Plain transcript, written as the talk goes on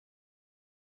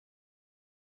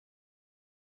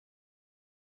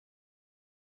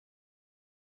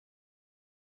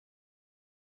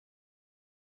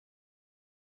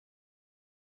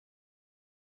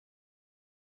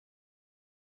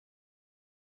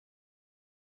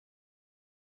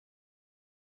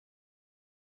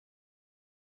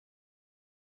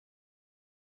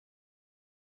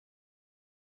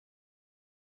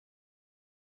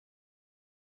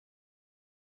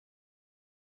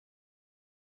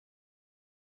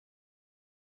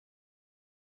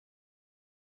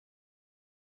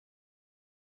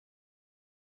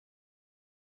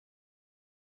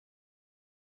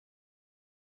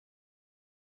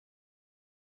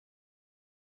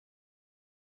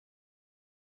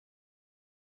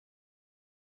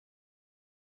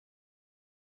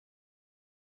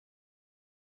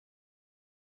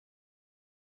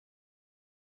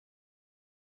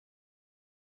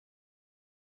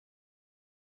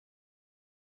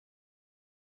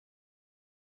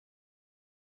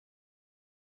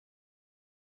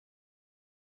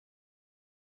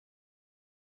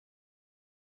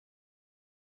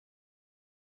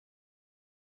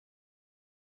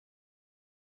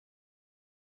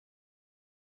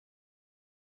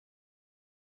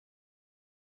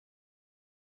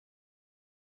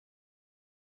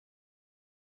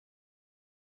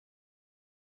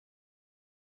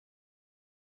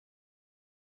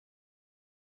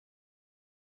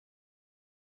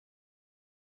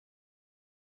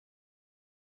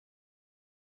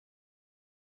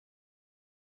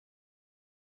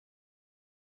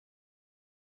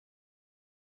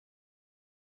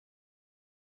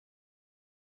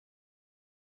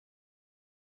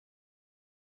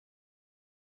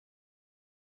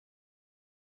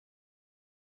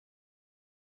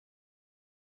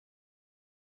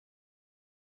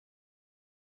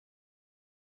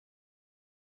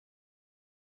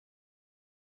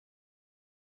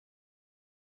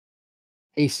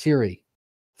Hey Siri,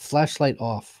 flashlight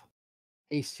off.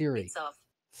 Hey Siri, It's off.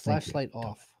 flashlight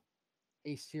off.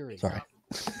 Hey Siri, Sorry.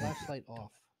 flashlight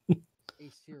off. Hey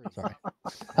Siri, sorry.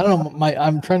 I don't know.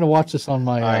 I'm trying to watch this on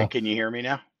my. All right, can you hear me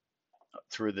now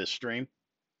through this stream?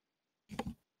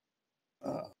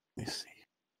 Let me see.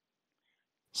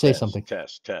 Say Test, something.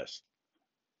 Test.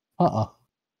 Well,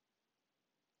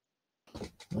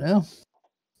 Because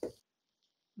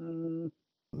let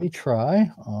me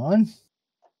try on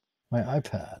my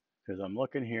iPad. I'm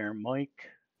looking here, Mike.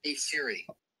 Hey Siri.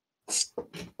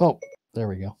 Oh, there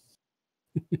we go.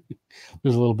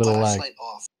 There's a little bit of lag. Flashlight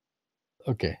off.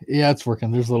 Okay, yeah, it's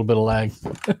working. There's a little bit of lag.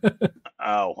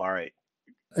 Oh, all right.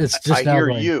 It's just I now hear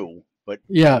going. you, but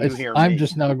Yeah, you hear I'm me.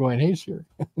 just now going. Hey Siri.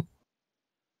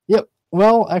 Yep.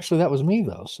 Well, actually, that was me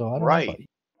though. So I don't know about you.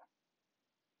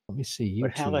 Let me see. YouTube.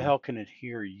 But how the hell can it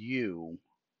hear you?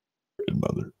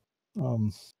 Mother. Let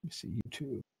me see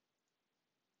YouTube.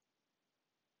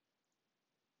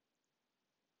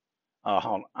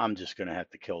 I'm just gonna have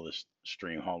to kill this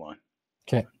stream. Hold on.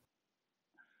 Okay.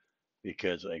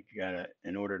 Because I gotta,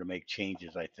 in order to make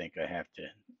changes, I think I have to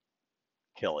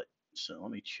kill it. So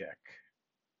let me check.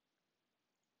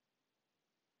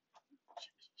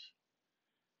 Jesus.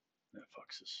 That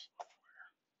fucks this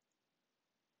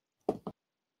software.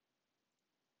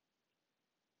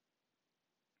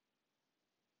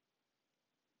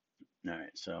 All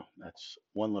right, so that's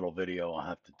one little video I'll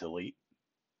have to delete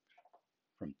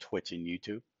from Twitch and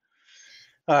YouTube.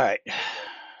 All right.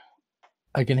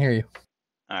 I can hear you.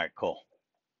 All right, cool.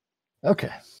 Okay.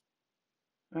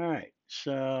 All right,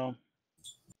 so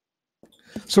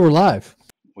we're live.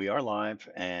 We are live,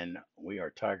 and we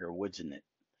are Tiger Woods in it.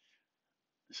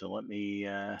 So let me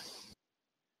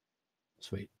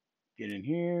sweet get in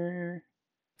here.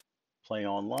 Play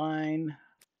online.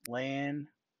 LAN.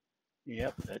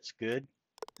 Yep, that's good.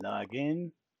 Log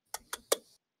in.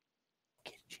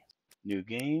 New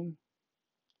game.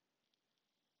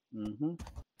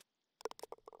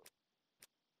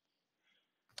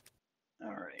 All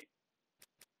right.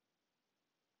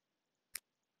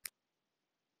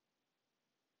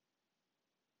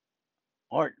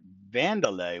 Art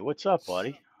Vandelay, what's up,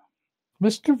 buddy?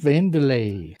 Mr.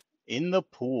 Vandelay. In the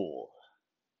pool.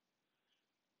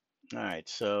 All right,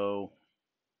 so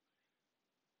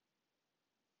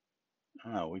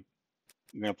we're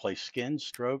gonna play skin,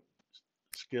 stroke,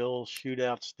 skills,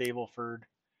 shootout, Stableford.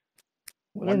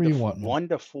 Whatever you want. 1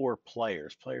 to 4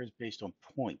 players. Players based on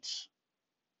points.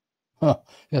 Huh.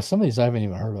 Yeah, some of these I haven't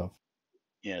even heard of.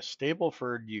 Yeah,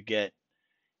 Stableford, you get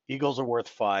eagles are worth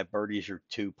 5, birdies are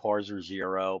 2, pars are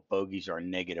 0, bogeys are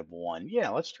 -1. Yeah,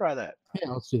 let's try that.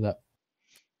 Yeah, let's do that.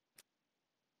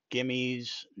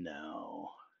 Gimmies,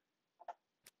 no.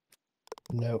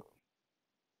 Nope.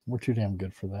 We're too damn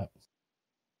good for that.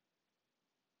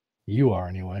 You are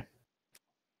anyway.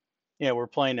 Yeah, we're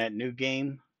playing that new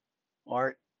game,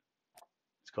 Art.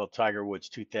 It's called Tiger Woods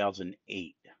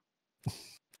 2008.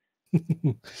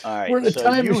 All right, we're in a so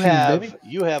time machine, baby.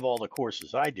 You have all the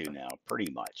courses I do now,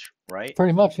 pretty much, right?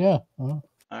 Pretty much, yeah. All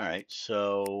right,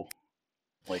 so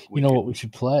like you know what we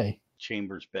should play?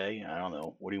 Chambers Bay. I don't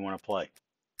know. What do you want to play?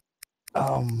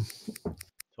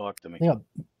 Talk to me. Yeah,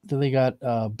 they got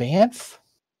Banff.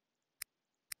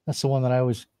 That's the one that I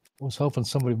was hoping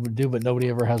somebody would do, but nobody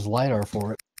ever has LiDAR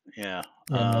for it. Yeah,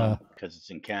 because it's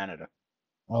in Canada.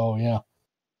 Oh yeah.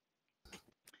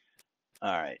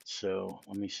 All right, so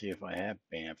let me see if I have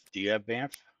Banff. Do you have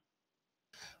Banff?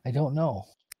 I don't know.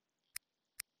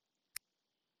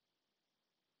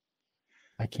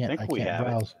 I can't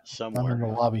browse. Somewhere. I'm in the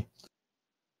lobby.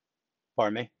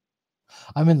 Pardon me?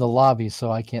 I'm in the lobby,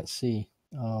 so I can't see.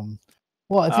 Well,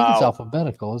 I think it's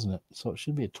alphabetical, isn't it? So it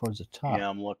should be towards the top. Yeah,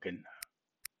 I'm looking.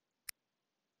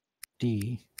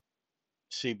 D.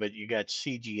 See, but you got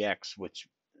CGX, which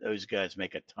those guys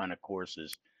make a ton of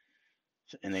courses,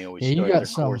 and they always start their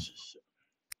courses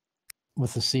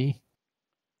with the C.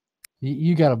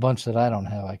 You got a bunch that I don't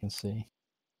have. I can see.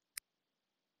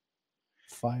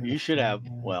 Fire. You should have.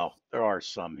 Well, there are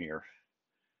some here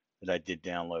that I did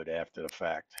download after the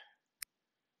fact.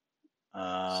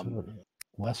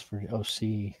 West Virginia,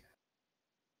 OC,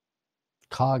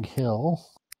 Cog Hill,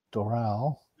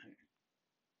 Doral,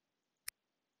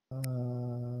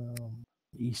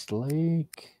 East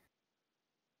Lake,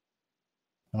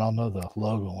 and I'll know the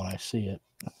logo when I see it.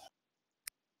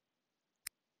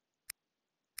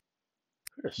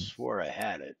 Could have swore I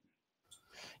had it.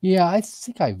 Yeah, I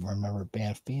think I remember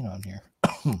Banff being on here.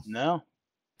 No,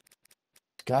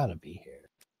 it's got to be here.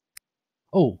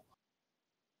 Oh,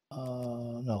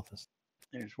 no,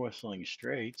 there's Whistling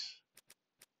Straits.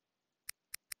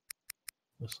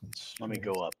 Whistling Straits. Let me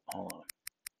go up. Hold on.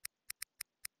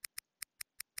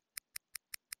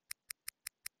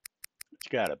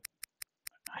 got a.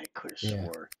 I could have Yeah.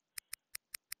 swore.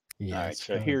 Yeah. All right, it's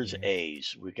so gotta here's be.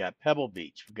 A's. We got Pebble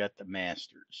Beach. We got the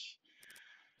Masters.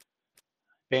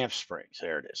 Banff Springs.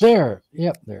 There it is. There.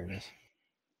 Yep. There it is.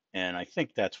 And I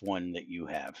think that's one that you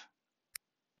have.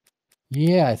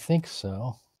 Yeah, I think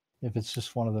so. If it's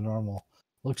just one of the normal,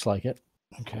 looks like it.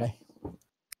 Okay.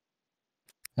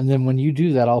 And then when you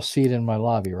do that, I'll see it in my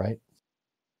lobby, right?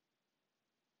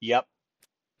 Yep.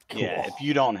 Cool. Yeah. If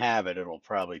you don't have it, it'll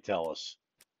probably tell us.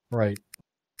 Right.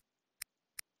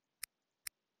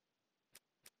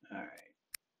 All right.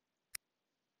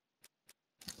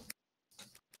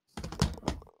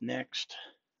 Next.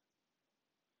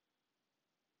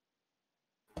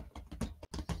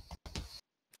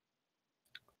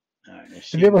 All right.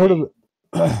 Have you ever heard of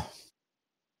the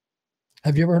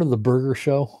Have you ever heard of the Burger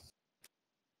Show?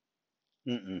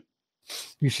 Mm-mm.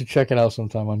 You should check it out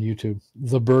sometime on YouTube.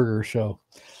 The Burger Show.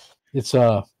 It's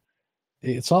all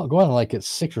going on like its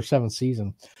 6th or 7th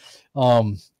season.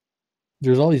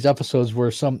 There's all these episodes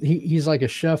where he's like a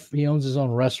chef. He owns his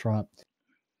own restaurant,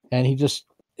 and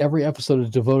every episode is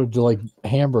devoted to like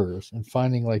hamburgers and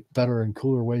finding like better and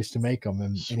cooler ways to make them.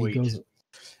 And he goes,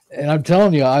 and I'm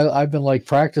telling you, I've been like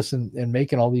practicing and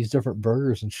making all these different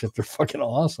burgers and shit. They're fucking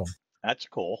awesome. That's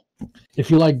cool. If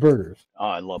you like burgers. Oh,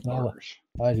 I love burgers.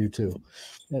 I do too.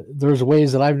 There's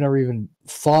ways that I've never even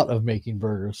thought of making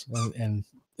burgers, and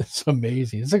it's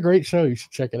amazing. It's a great show. You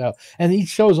should check it out. And each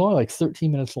show is only like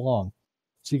 13 minutes long,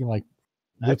 so you can like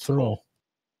whip through. Cool.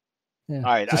 Yeah. All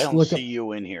right, I don't see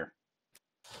you in here.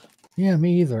 Yeah,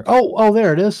 me either. Oh,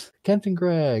 there it is. Kent and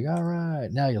Greg. All right,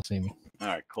 now you'll see me. All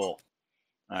right, cool.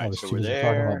 All right, so we're talking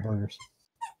there. about burgers.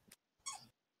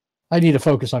 I need to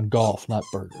focus on golf, not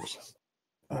burgers.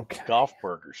 Okay. Golf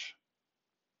burgers.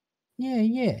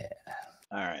 Yeah.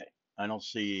 All right. I don't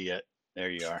see you yet.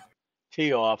 There you are.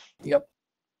 Tee off. Yep.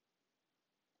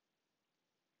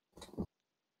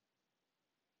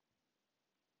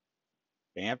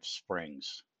 Banff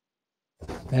Springs.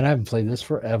 And I haven't played this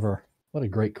forever. What a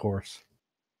great course.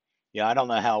 Yeah, I don't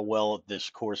know how well this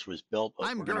course was built, but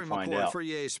I'm we're going to Gary find McCord out. for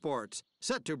EA Sports,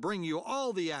 set to bring you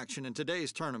all the action in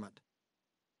today's tournament.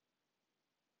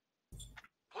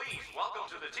 Please welcome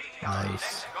to the tee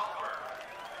Nice. golfer.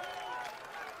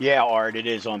 Yeah, Art, it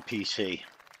is on PC.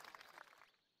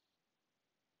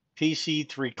 PC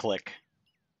 3-click.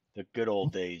 The good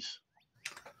old days.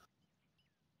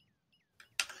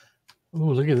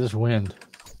 Ooh, look at this wind.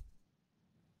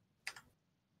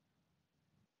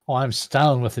 Oh, I'm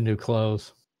styling with the new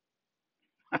clothes.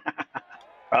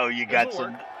 Oh, you got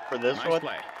some for this one?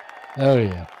 Play. Oh,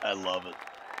 yeah. I love it.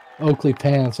 Oakley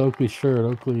pants, Oakley shirt,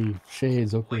 Oakley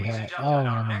shades, Oakley hat. Oh,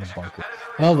 I'm in the bunker.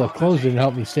 Oh, the clothes didn't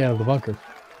help me stay out of the bunker.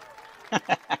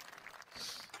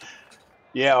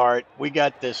 Yeah, Art, we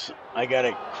got this. I got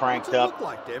it cranked What's it up. look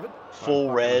like, David?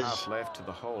 Full res. Left to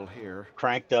the hole here.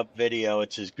 Cranked up video.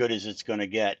 It's as good as it's going to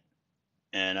get.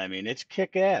 And I mean, it's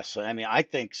kick ass. I mean, I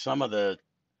think some of the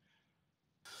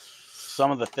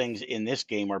things in this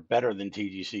game are better than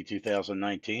TGC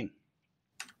 2019.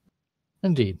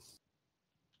 Indeed.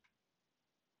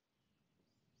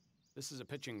 This is a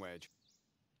pitching wedge.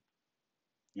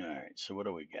 All right, so what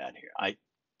do we got here?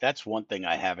 That's one thing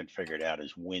I haven't figured out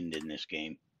is wind in this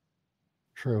game.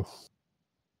 True.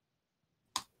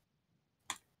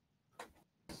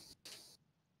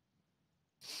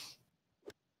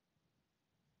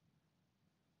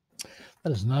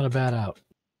 That is not a bad out.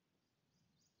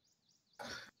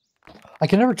 I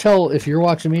can never tell if you're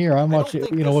watching me or I'm watching,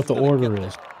 you know, what the order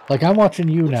is. Like, I'm watching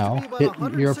you now hit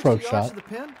your approach shot.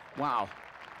 Wow.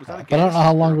 But I don't know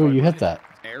how long ago you hit that.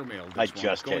 Airmail. I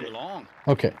just hit it.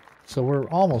 Okay, so we're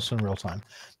almost in real time.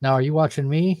 Now, are you watching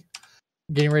me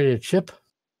getting ready to chip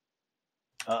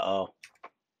Uh-oh.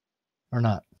 or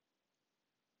not?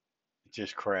 It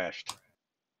just crashed.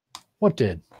 What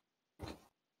did?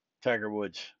 Tiger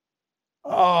Woods.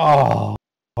 Oh,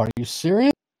 are you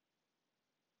serious?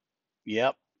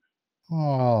 Yep.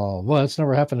 Oh, well, that's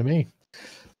never happened to me.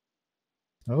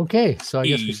 Okay, so I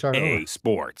guess we start over. EA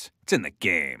Sports. It's in the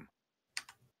game.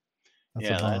 That's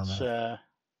a Yeah, bummer, that's man.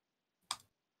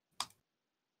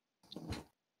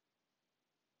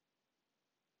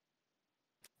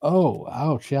 Oh,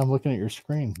 ouch. Yeah, I'm looking at your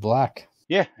screen. Black.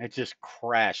 yeah, it just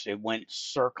crashed. It went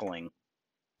circling.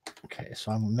 Okay,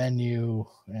 so I'm menu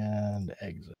and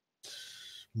exit.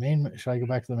 Should I go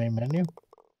back to the main menu?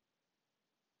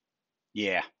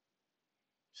 Yeah.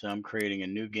 So I'm creating a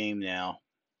new game now.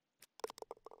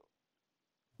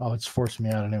 Oh, it's forcing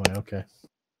me out anyway. Okay.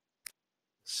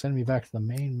 Send me back to the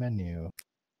main menu.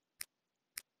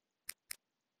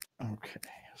 Okay,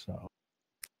 so.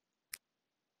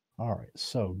 All right,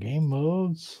 so game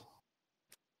modes.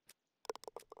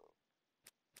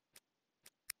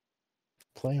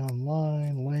 play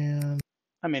online, LAN.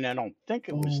 I mean, I don't think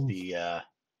it was Oh. the.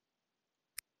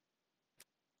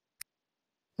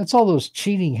 That's all those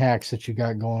cheating hacks that you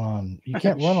got going on. You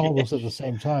can't run all those at the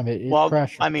same time. It Well,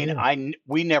 crashes. I mean, through.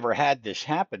 we never had this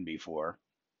happen before,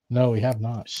 No, we have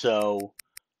not. so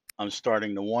I'm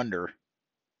starting to wonder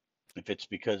if it's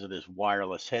because of this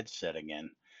wireless headset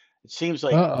again. It seems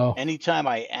like Uh-oh. anytime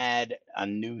I add a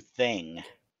new thing,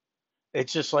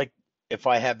 it's just like if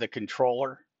I have the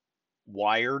controller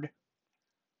wired.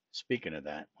 Speaking of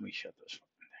that, let me shut this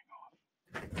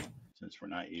thing off since we're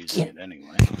not using it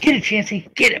anyway. Get it, Chancey.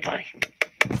 Get it, buddy.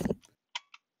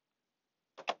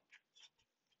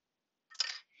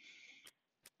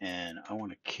 And I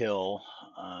want to kill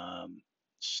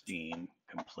Steam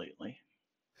completely.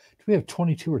 Do we have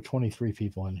 22 or 23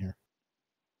 people in here?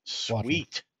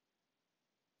 Sweet.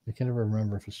 I can never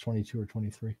remember if it's 22 or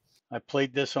 23. I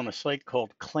played this on a site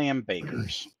called Clam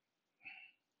Bakers.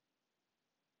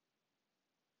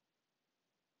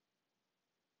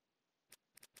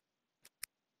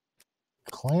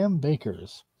 Clam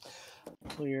Bakers.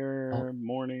 Clear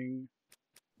morning.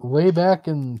 Way back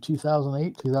in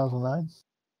 2008, 2009.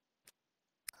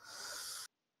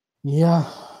 Yeah.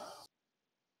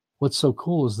 What's so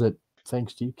cool is that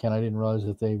thanks to you, Ken, I didn't realize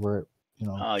that they were,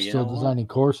 still designing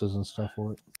courses and stuff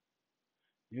for it.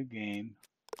 New game.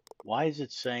 Why is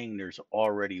it saying there's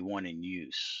already one in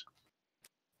use?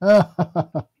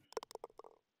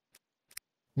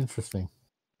 Interesting.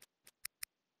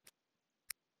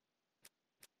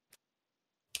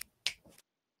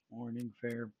 Morning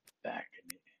fair back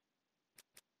in it.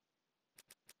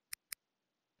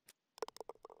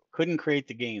 Couldn't create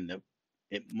the game.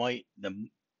 The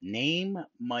name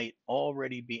might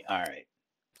already be all right.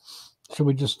 Should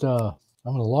we just I'm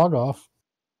gonna log off.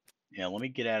 Yeah, let me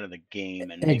get out of the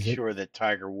game and Exit. make sure that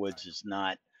Tiger Woods is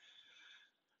not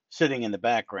sitting in the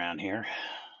background here.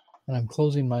 And I'm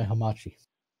closing my Hamachi.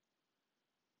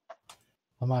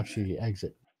 Hamachi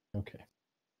exit. Okay.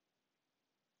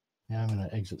 Yeah, I'm gonna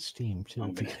exit Steam too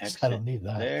I'm gonna because exit I don't need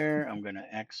that. there. I'm gonna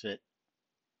exit.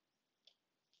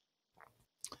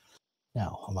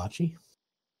 Now, Hamachi.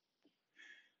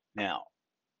 Now,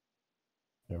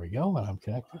 There we go, and I'm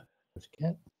connected. Let's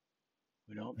get.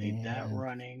 we don't need that And-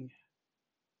 running.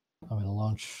 I'm gonna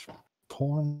launch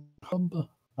Pornhub.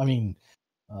 I mean,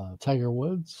 Tiger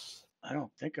Woods. I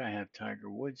don't think I have Tiger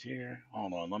Woods here.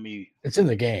 Hold on, let me. It's in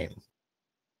the game.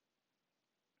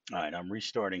 All right, I'm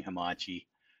restarting Hamachi.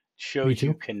 Shows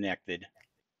you too. connected.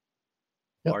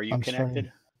 Yep, Are you I'm connected?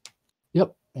 starting-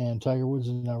 Yep, and Tiger Woods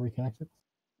is now reconnected.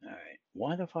 All right.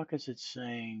 Why the fuck is it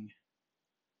saying?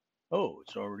 Oh,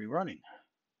 it's already running.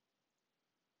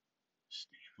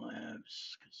 Steam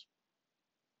Labs.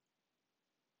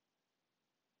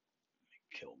 Let me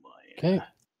kill my. Okay,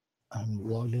 I'm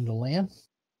logged into LAN.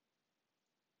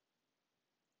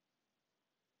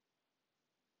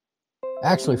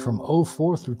 Actually, from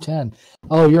 04 through 10.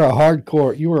 Oh, you were a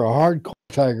hardcore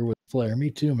Tiger Woods player. Me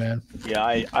too, man. Yeah,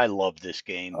 I love this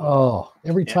game. Oh,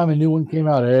 every Yeah. time a new one came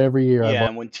out, every year. I Yeah, bought.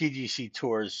 and when TGC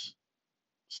Tours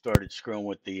started screwing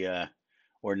with the,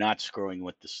 or not screwing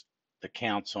with the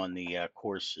counts on the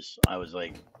courses, I was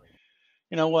like,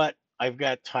 you know what? I've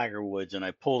got Tiger Woods, and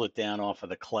I pulled it down off of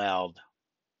the cloud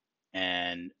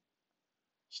and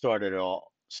started it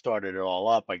all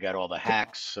up. I got all the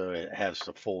hacks, so it has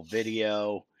the full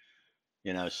video,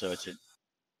 so it's at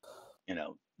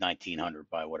 1900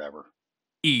 by whatever.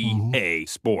 EA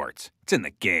Sports. It's in the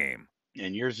game.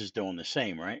 And yours is doing the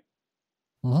same, right?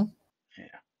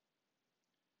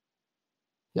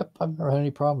 Yep, I've never had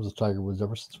any problems with Tiger Woods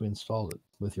ever since we installed it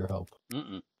with your help.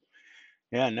 Mm-mm.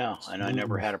 Yeah, no, and I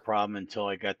never Smooth. had a problem until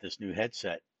I got this new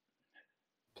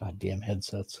Goddamn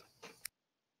headsets.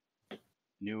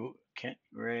 new Kent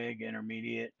Rig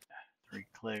intermediate.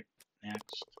 3-click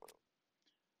next.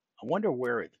 I wonder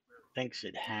where it thinks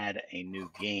it had a new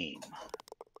game.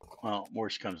 Well,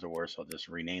 worst comes to worst, I'll just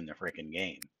rename the freaking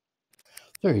game.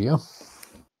 There you go.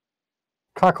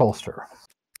 Cock holster.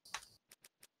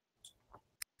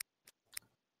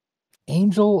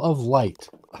 Angel of Light.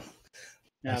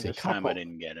 Now say this time I cockle.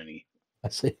 didn't get any. I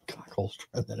say cock holster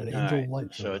and then an All Angel right, of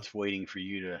Light. so it's waiting for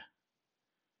you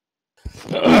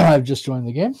to. I've just joined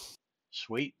the game.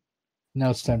 Sweet. Now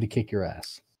it's time to kick your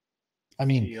ass. I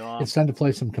mean, Tee off. it's time to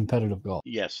play some competitive golf.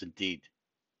 Yes, indeed.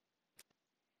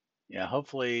 Yeah,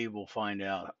 hopefully we'll find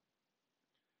out.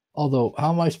 Although,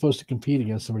 how am I supposed to compete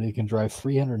against somebody that can drive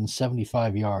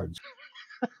 375 yards?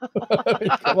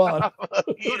 Come on.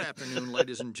 Good afternoon,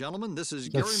 ladies and gentlemen. This is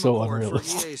Gary That's so McCord for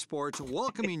unrealistic. EA Sports,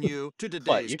 welcoming you to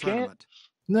today's you can't? tournament.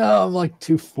 No, I'm like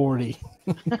 240.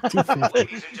 250.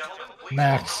 Ladies and gentlemen, please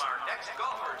Max. welcome our next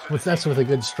golfer to That's with a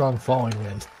good strong falling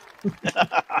wind.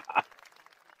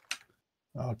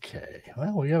 Okay.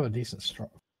 Well, we have a decent strong.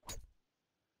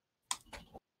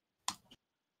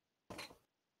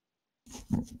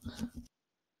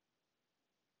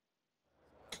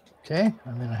 Okay,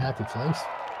 I'm in a happy place.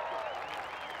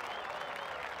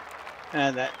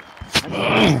 And that's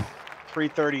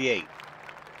 338.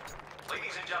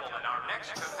 Ladies and gentlemen, our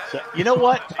next competitor. So, you know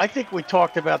what? I think we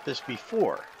talked about this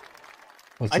before.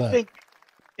 What's I that? think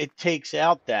it takes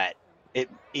out that it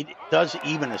does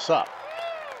even us up.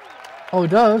 Oh, it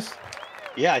does?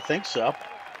 Yeah, I think so.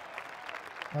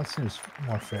 That seems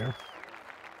more fair.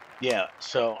 Yeah,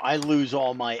 so I lose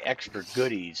all my extra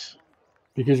goodies.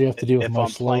 Because you have to deal with If my I'm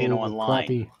slow, playing online.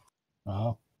 crappy.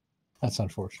 Oh, that's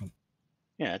unfortunate.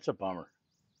 Yeah, it's a bummer.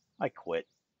 I quit.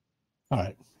 All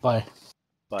right, bye.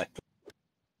 Bye.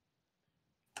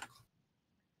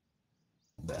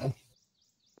 Bad.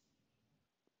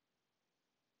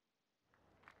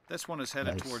 This one is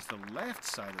headed Nice. towards the left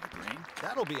side of the green.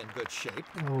 That'll be in good shape.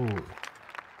 Oh,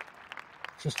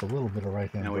 just a little bit of right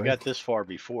hand. Now we got this far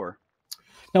before.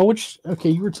 Now, okay,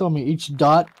 you were telling me each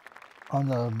dot on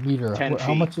the meter. 10 How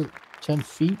feet. much is 10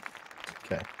 feet?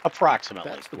 Okay. Approximately.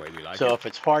 That's the way we like So it. if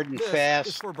it's hard and This is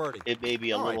fast, for birdie. it may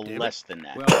be a All right, little David. less than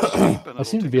that. Well, steep, and I it'll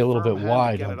seem to take be a little firm bit hand to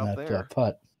wide get on it up that there.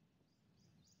 putt.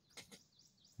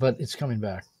 But it's coming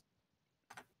back.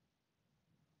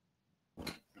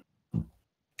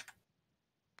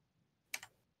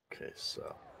 Okay,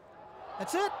 so.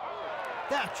 That's it.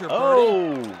 That's your birdie.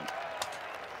 Oh,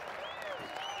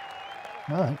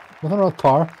 All right. Nothing wrong with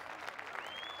par.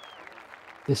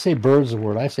 They say bird's a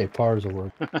word. I say par is a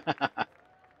word.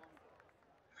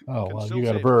 Oh, Can well, still you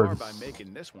got a save par bird. by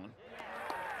making this one.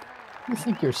 You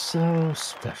think you're so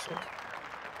special.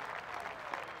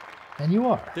 And you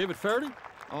are. David Faraday.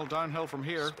 All downhill from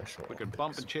here. Special We could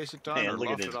bump and chase it down Man, or look at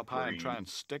loft this it up high and try green. and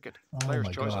stick it. Oh Player's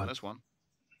my choice on God. this one.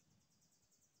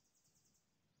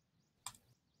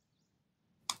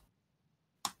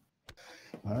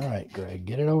 All right, Greg.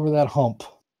 Get it over that hump.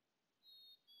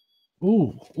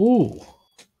 Ooh, ooh.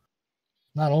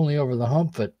 Not only over the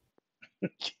hump, but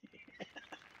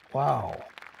wow.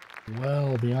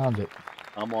 Well beyond it.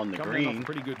 I'm on the Coming off a green.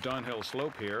 pretty good downhill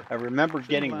slope here. I remember Shouldn't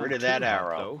getting land rid of too that hot,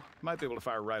 arrow. though. Might be able to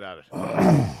fire right at it.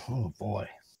 Oh boy.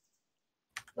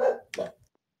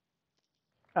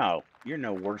 Oh, you're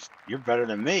no worse. You're better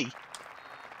than me.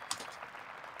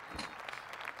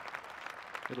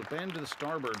 It'll bend to the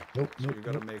starboard, Nope, so nope, you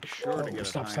got to nope. make sure to get it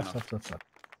Stop, high stop, enough. stop, stop, stop.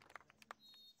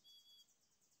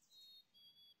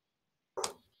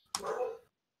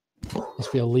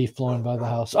 Must be a leaf blowing by the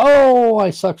house. Oh, I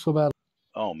suck so bad.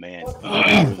 Oh man. Full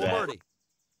that. birdie.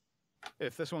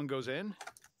 If this one goes in,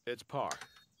 it's par.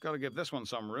 Got to give this one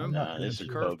some room. No, this It's a is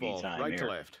bogey curveball, time right to here.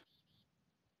 left.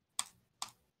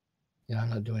 Yeah, I'm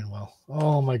not doing well.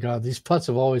 Oh my God, these putts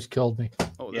have always killed me.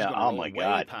 Oh, this Yeah, is gonna oh roll my way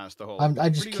God. past the hole. I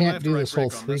just Pretty good can't left do to right this whole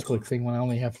break on three this click one. thing when I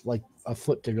only have like a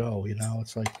foot to go. You know,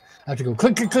 it's like I have to go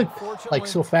click, click, click, Unfortunately, like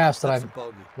so fast that that's I'm. a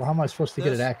bogey. Well, how am I supposed to get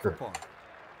This it for accurate? par.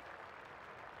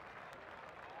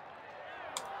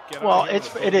 Get out Well, of here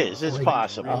with a it bogey is. It's before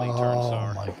possible. things really turn Oh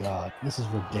sour. my God, this is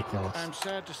ridiculous. I'm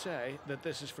sad to say that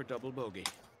this is for double bogey.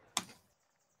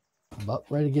 I'm about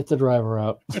ready to get the driver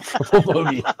out. Triple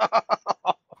bogey.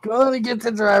 Gonna get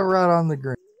the driver out on the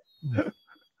green.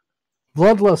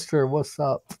 Bloodluster, what's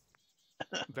up?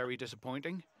 Very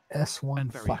disappointing S1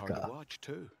 and very hard to fucker. watch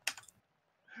too.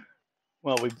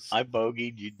 Well, I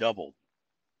bogeyed. You doubled,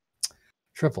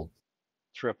 Tripled.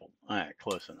 tripled. All right,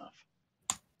 close enough.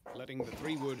 Letting the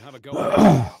 3-wood have a go at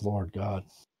it. Lord God.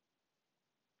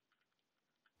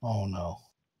 Oh no.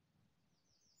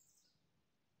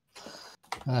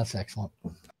 That's excellent.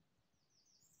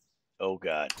 Oh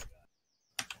God.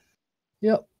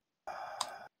 Yep.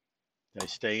 Did I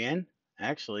stay in?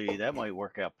 Actually, that might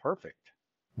work out perfect.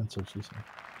 That's what she said.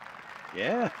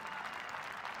 Yeah.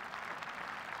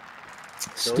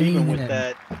 So Staying even with in.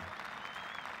 that,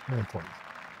 Very important.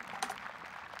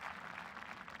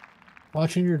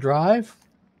 Watching your drive?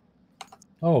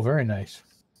 Oh, very nice.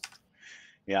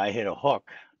 yeah, I hit a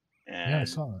hook Yeah, I and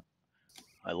saw it.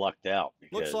 I lucked out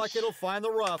because Looks like it'll find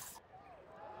the rough.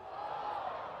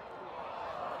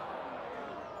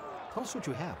 Tell us what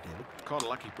you have, David. Caught a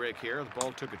lucky break here. The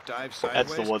ball took a dive sideways.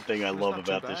 that's the one thing I but it's love not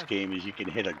too about this bad. game is you can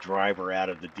hit a driver out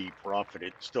of the deep rough and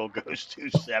it still goes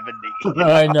 270.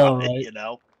 I know, right? You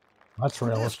know. That's This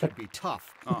realistic. could be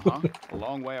tough. Uh-huh. A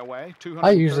long way away.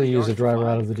 I usually 230 use a yards driver flying.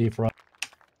 out of the deep run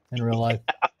in real life.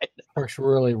 Works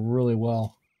really, really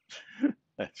well.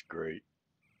 That's great.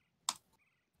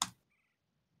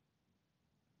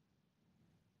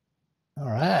 All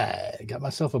right. Got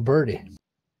myself a birdie.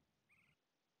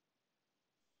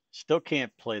 still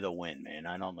can't play the wind, man.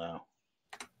 I don't know.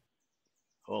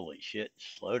 Holy shit!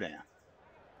 Slow down.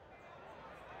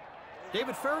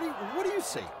 David Faraday, what do you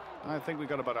see? I think we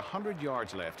got about 100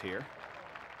 yards left here.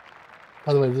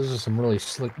 By the way, those are some really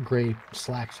slick gray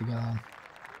slacks you got on.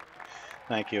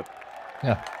 Thank you.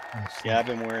 Yeah. Nice. Yeah, I've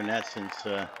been wearing that since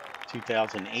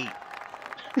 2008.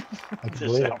 I can This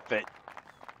believe it. outfit.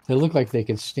 They look like they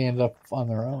could stand up on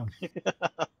their own.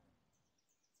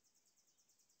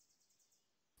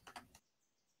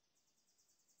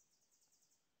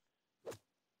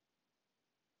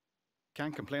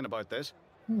 Can't complain about this.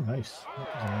 Oh, nice. That was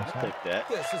a nice I'll shot. take that.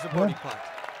 This is a birdie putt.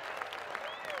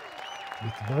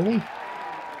 With the birdie?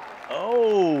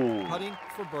 Oh, Putting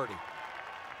for birdie.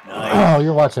 nice. Oh,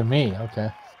 you're watching me. Okay.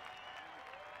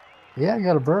 Yeah, I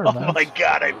got a bird. Oh Nice. my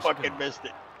god, I fucking missed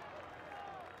it.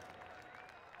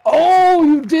 Oh,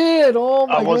 you did. Oh,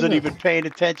 my I wasn't goodness. even paying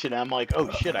attention. I'm like, oh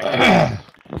shit, I got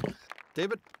it.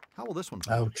 David, how will this one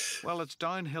be? Ouch. Well, it's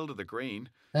downhill to the green.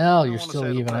 Well, I you're wanna still say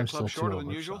it'll even. play a I'm club still shorter two than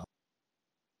over. usual. So.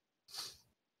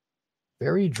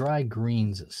 Very dry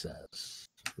greens, it says.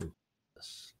 Ooh,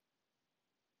 this.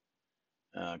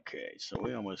 Okay, so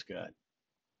we almost got.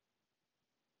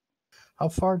 How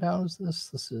far down is this?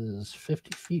 This is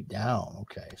 50 feet down.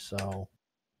 Okay, so.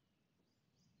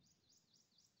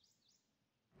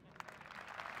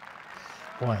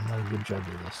 Boy, I'm not a good judge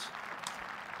of this.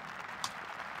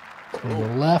 To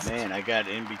the left. Man, I got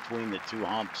in between the two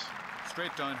humps.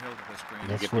 Straight downhill to this green.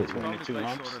 That's Get what- between the two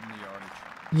humps. Shorter than the yardage.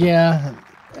 Yeah,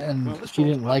 and Well, this she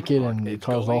ball's didn't like it, and it it's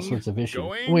caused all going, sorts of issues.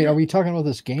 going, Wait, are we talking about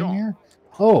this game gone. here?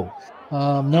 Oh,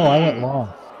 no, I went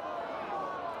long.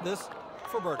 This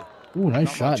for birdie. Ooh, nice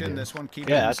Not shot, much in dude. this one. Keep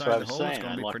it Yeah, that's inside what I the was hole. saying. It's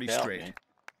going I to be lucked pretty out, straight. man.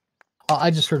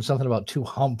 I just heard something about two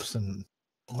humps, and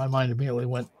my mind immediately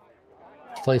went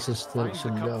places that it Finds the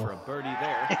shouldn't cup for go. a birdie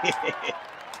there.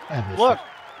 I missed Look,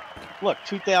 it. look,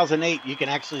 2008. You can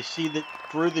actually see the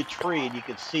through the tree, and you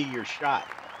can see your shot.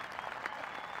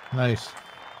 Nice.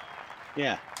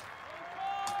 Yeah.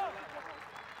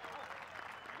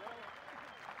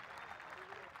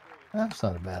 That's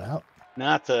not a bad out.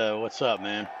 Not the. What's up,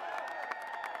 man?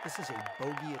 This is a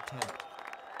bogey attempt.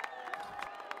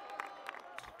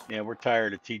 Yeah, we're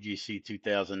tired of TGC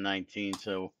 2019,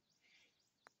 so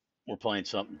we're playing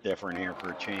something different here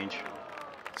for a change.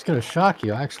 It's going to shock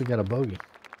you. I actually got a bogey.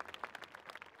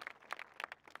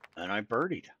 And I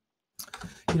birdied.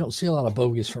 You don't see a lot of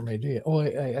bogeys from me, do you? Oh,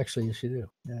 actually, yes, you do.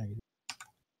 Yeah, you do.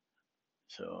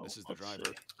 So This is the let's driver.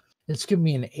 see. It's giving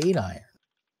me an 8-iron.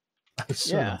 I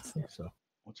still Yeah. don't think so.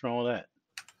 What's wrong with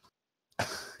that?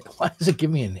 Why does it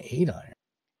give me an 8-iron?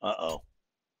 Uh-oh.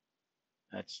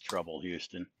 That's trouble,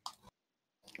 Houston.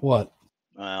 What?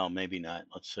 Well, maybe not.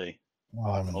 Let's see.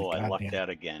 Oh, I'm in the Oh, I lucked goddamn- out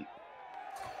again.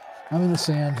 I'm in the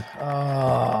sand.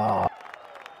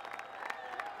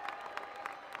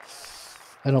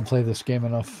 I don't play this game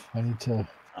enough. I need to.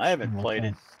 I haven't work played it.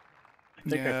 on- I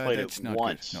think I played it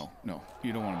once. No,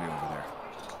 you don't want to be over there.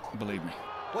 Believe me.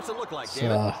 What's it look like, It's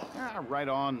David? Right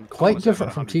on. quite almost about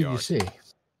different from 100 yards. TGC.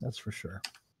 That's for sure.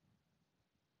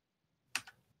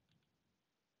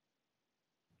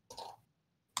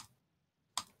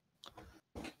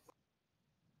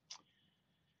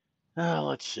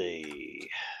 Let's see.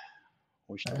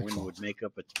 Wish the wind Excellent. would make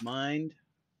up its mind.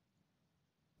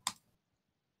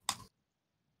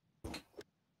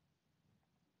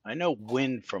 I know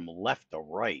wind from left to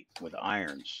right with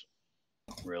irons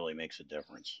really makes a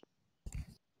difference.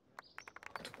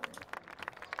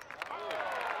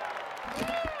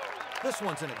 This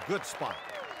one's in a good spot.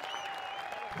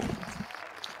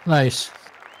 Nice.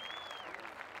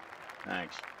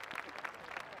 Thanks.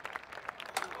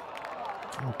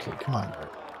 Okay, come on,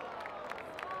 Bert.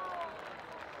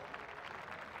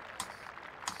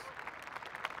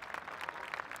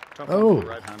 Tough one Oh, for the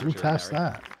right-handers through here, past Harry.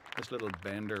 that. This little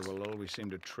bender will always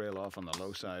seem to trail off on the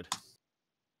low side.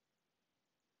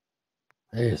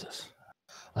 Jesus.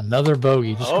 Another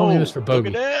bogey. Just call me Mr. Look Bogey.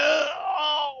 at that.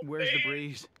 Oh, Where's the baby.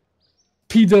 breeze?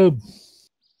 P-Dub.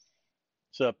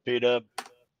 What's up, P-Dub?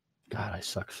 God, I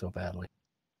suck so badly.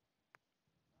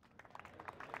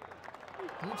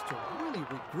 Needs to really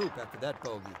regroup after that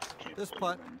bogey. This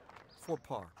putt for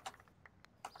par.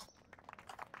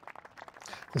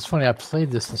 It's funny. I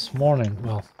played this morning.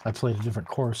 Well, I played a different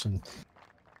course, and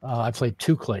I played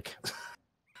 2-click.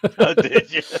 Oh,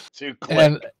 did you? Too quick.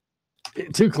 And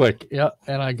 2-click, yeah.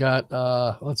 And I got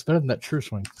well, it's better than that True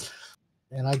Swing.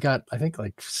 And I got, I think,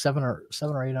 like 7 or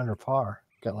 8 under par.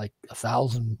 Got like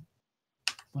 1,000,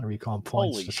 whatever you call them,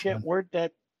 points. Holy just shit! went-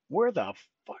 Where the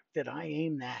fuck did I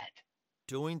aim that?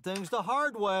 Doing things the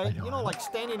hard way. know, You know, I- like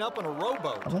standing up in a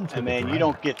rowboat. I'm gonna take Hey, a man, you drive.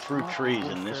 don't get through Not a trees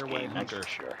good in this fairway game, that's for hunter.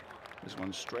 sure. This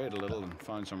one strayed a little and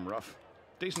found some rough.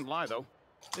 Decent lie, though.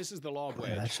 This is the lob wedge.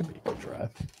 Yeah, that should be a good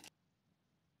drive.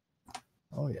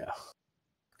 Oh, yeah.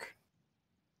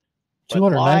 But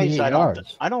 298 lies,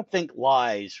 yards. I don't think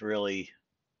lies really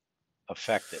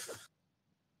affect it.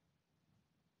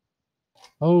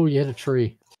 Oh, you hit a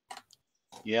tree.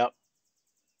 Yep,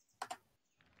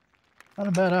 Not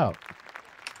a bad out.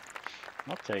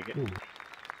 I'll take it. Ooh.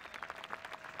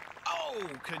 Oh,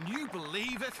 can you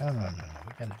believe it? No.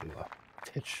 We got to do a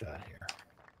pitch shot here.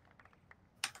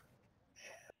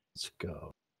 Let's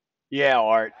go. Yeah,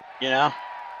 Art. You know.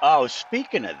 Oh,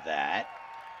 speaking of that,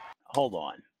 hold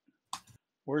on.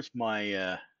 Where's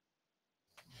my?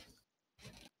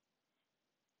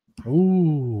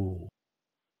 Ooh.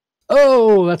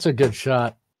 Oh, that's a good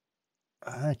shot.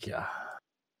 Yeah.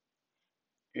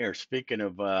 Here, speaking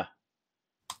of.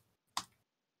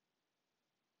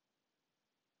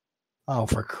 Oh,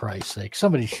 for Christ's sake!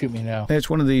 Somebody shoot me now. It's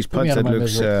one of these Put me putts out of that my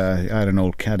looks, misery. I had an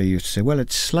old caddy used to say, well,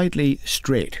 it's slightly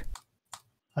straight.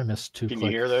 I missed two. Can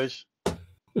clicks. you hear those?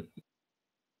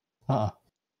 Uh-uh.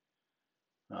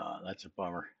 Oh, that's a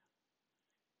bummer.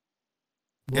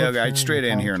 Yeah, Left right, hand, straight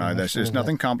in here palm now. turn, There's that's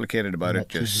nothing that- complicated about that it,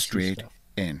 just TBC straight stuff.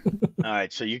 in. All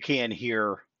right, so you can't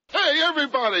hear Hey,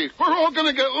 everybody, we're all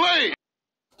gonna get laid.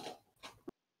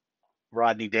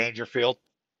 Rodney Dangerfield.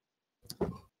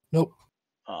 Nope.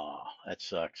 Oh, that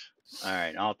sucks. All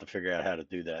right, I'll have to figure out how to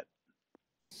do that.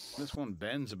 This one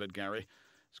bends a bit, Gary.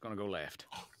 It's going to go left.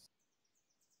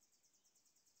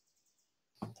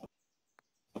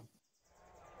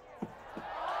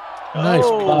 Nice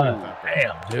Oh. putt.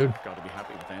 Damn, dude. Got to be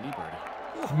happy with any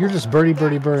birdie. You're just birdie,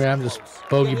 birdie, birdie. I'm just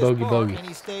bogey, Hit his bogey, par, bogey. And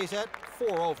he stays at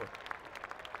 4 over.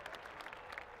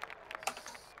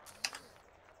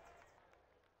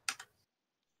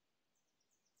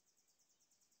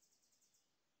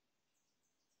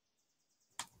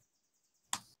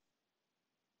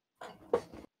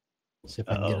 See if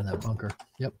I can get in that bunker.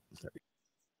 Yep. There we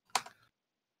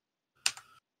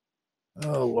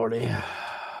go. Oh, Lordy.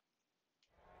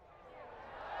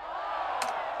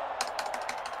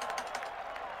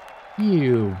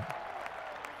 You.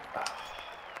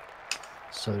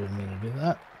 So didn't mean to do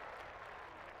that.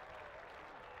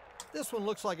 This one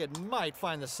looks like it might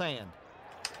find the sand.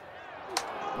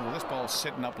 Well, this ball's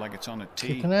sitting up like it's on a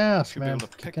tee. Kicking ass, Should man. be able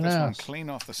to pick Kicking this one ass. clean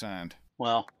off the sand.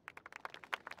 Well,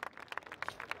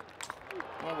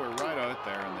 Well, we're right out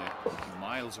there in the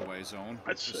miles away zone.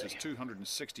 Let's This see. is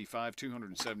 265,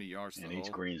 270 yards to and the these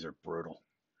hole. greens are brutal.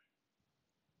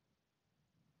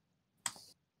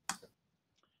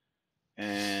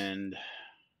 And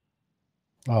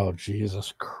Oh,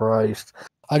 Jesus Christ.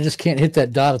 I just can't hit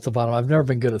that dot at the bottom. I've never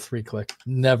been good at 3-click.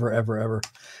 Never, ever, ever.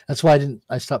 That's why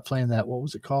I stopped playing that. What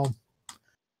was it called?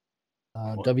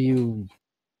 What? WG,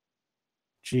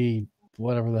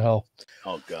 whatever the hell.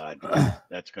 oh god,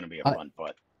 that's going to be a I- fun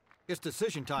putt. It's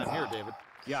decision time here, David.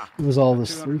 Yeah. It was all At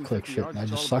this 3-click 250 shit, and I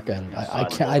yards, just it's all suck at about it. making I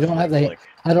solid can't. I don't have the. Three-click.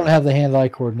 I don't have the hand-eye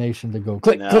coordination to go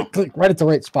click, No. click, click right at the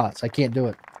right spots. I can't do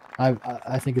it.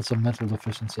 I think it's a mental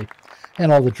deficiency,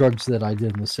 and all the drugs that I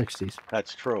did in the '60s.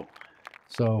 That's true.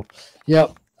 So,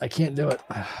 yep, I can't do it.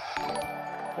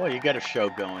 Well, you got a show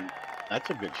going. That's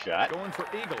a good shot. Going for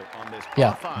eagle on this par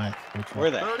Yeah. 5.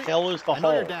 Where the Birdie, hell is the I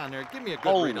know you're hole? down there. Give me a good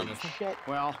Holy read on this one. shit!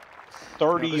 Well,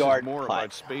 30-yard this is more putt.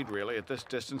 about speed, really. At this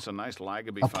distance, a nice lag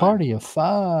would be A fine. party of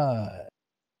 5.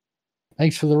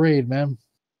 Thanks for the raid, man.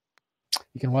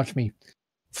 You can watch me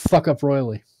fuck up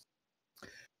royally.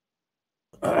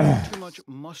 Too much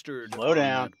mustard Slow on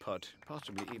down. that putt.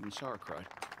 Possibly even sauerkraut.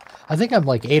 I think I'm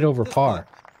like 8 over This par.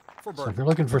 putt for So if birdie. you're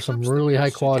looking for some Perhaps the really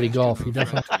best high quality suggestion golf, you of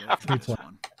definitely Fred to look for three this play.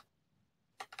 one.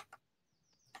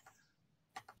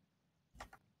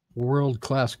 World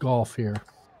class golf here.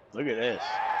 Look at this. For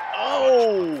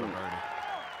Oh, birdie.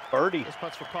 birdie. This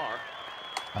putt's for par.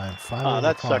 I'm 5 Oh, over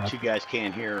that par. sucks. You guys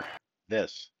can't hear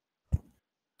this.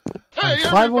 I'm Hey,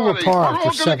 5 over everybody, par we're after all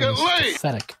gonna 7. get It's laid.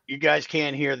 pathetic. You guys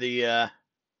can't hear the.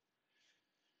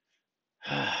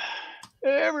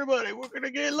 Everybody, we're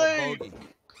gonna get A laid. bogey.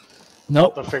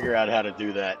 Nope. To figure out how to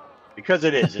do that because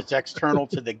it is. It's external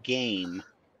to the game.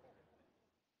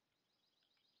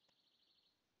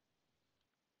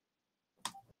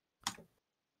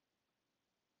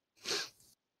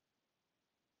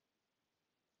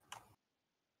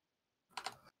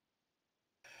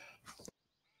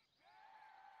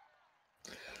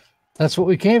 That's what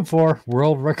we came for.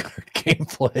 World record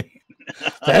gameplay.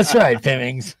 That's right,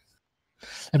 Pimmings.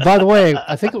 And by the way,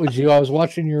 I think it was you. I was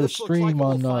watching your This looks like stream we'll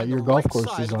on find your the golf right course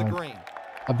side of the design. green.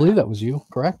 I believe that was you,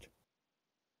 correct?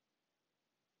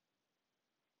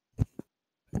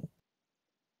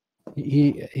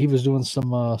 He was doing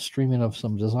some streaming of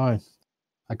some design.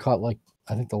 I caught like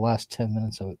I think the last 10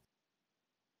 minutes of it.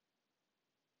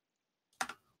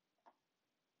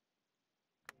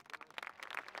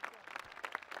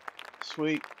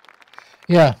 Sweet.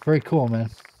 Yeah, very cool, man.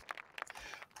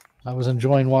 I was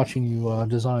enjoying watching you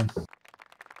design.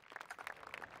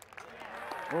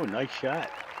 Oh, nice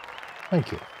shot.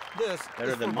 Thank you. This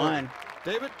Better is than for mine.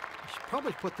 David, you should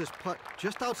probably put this putt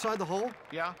just outside the hole.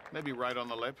 Yeah, maybe right on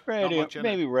the lip. Right, Not much in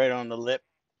maybe it. right on the lip.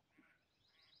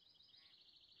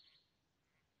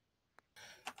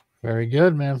 Very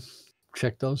good, man.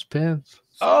 Check those pins.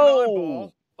 Oh!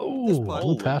 This Oh, putt-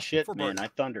 blue Holy pass. shit, for man. birdie.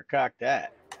 I thundercocked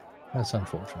that. That's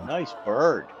unfortunate. Nice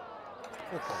bird.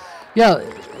 Full call. Yeah,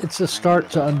 it's a start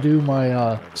to undo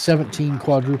my 17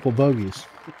 quadruple bogeys.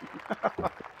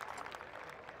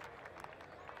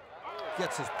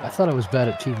 Gets his I putt. thought I was bad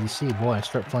at TDC. Boy, I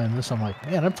start playing this, I'm like,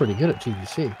 man, I'm pretty good at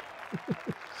TDC.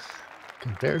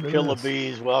 Compared to Killer this.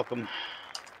 bees, welcome.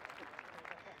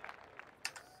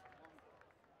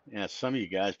 Yeah, some of you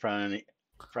guys probably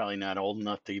not old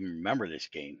enough to even remember this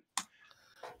game.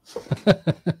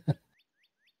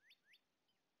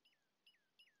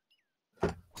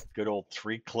 Good old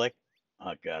 3-click.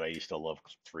 Oh god, I used to love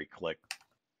 3-click.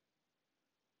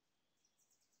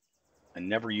 I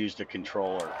never used a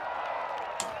controller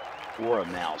or a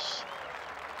mouse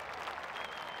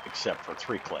except for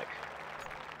 3-click.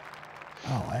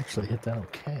 Oh, I actually hit that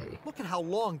okay. Look at how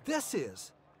long this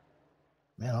is.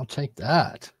 Man, I'll take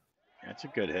that. That's a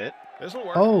good hit. This'll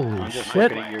work. Holy I'm just shit.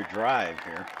 looking at your drive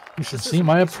here. You should This see is a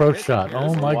my decent approach hit shot. compared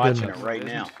Oh to my the watching goodness. it right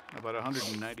Isn't now. About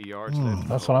 190 yards left.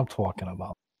 That's what I'm talking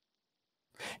about.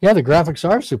 Yeah, the graphics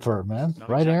are superb, man. Not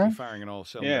right, exactly Aaron? firing on all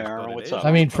cylinders, Yeah, Aaron, but it what's is up?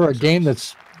 I mean, for a boxes. game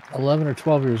that's 11 or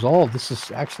 12 years old, this is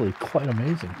actually quite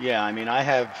amazing. Yeah, I mean, I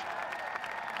have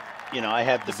the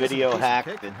This isn't a video decent hack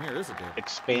kick that from here, is it, David?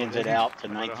 expands it Isn't out to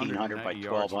about 1900 by 190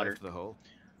 yards left 1200 to the hole.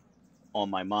 on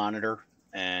my monitor,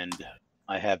 and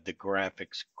I have the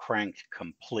graphics cranked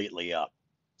completely up.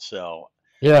 So,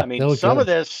 Yeah, I mean, they look some good. of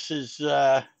this is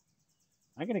I'm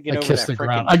gonna get I over kissed that the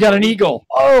ground. frickin' I got an tree. eagle.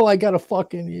 Oh, I got a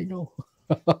fucking eagle.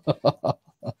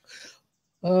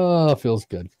 Oh, feels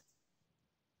good.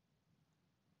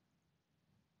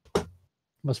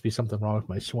 Must be something wrong with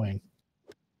my swing.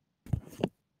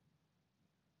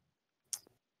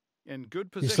 In good You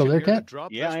position still there, here to Kent?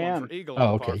 drop Yeah, this I one am. for eagle Oh,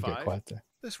 on okay. par You got 5. quiet there.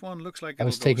 This one looks like I it'll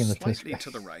was go taking the piss slightly back. to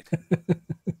the right.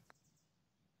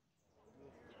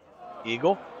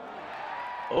 Eagle.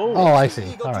 Oh, Oh, I The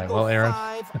see. eagle All to right. go well, Aaron,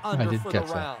 5 I under did for the catch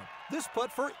that. round. This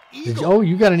putt for Did eagle. you, oh,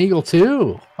 you got an eagle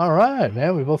too. All right,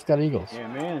 man. We both got eagles. yeah,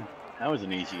 man, that was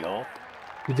an easy hole.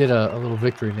 We did a little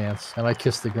victory dance, and I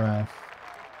kissed the ground.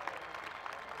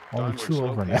 Only Downward 2 slope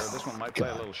over here. now. This one might play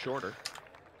a God. little shorter.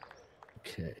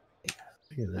 Okay.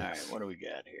 Look at All right, this. what do we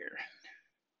got here?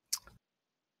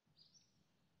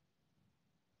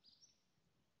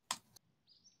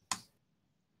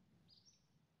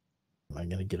 Am I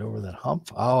going to get over that hump?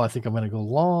 Oh, I think I'm going to go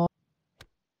long.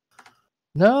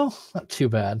 No, not too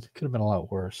bad. Could have been a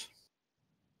lot worse.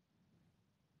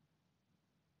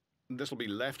 This will be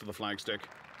left of the flagstick.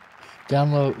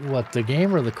 Download what, the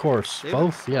game or the course? David,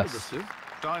 Both? what would Yes. this do?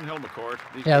 Downhill McCord.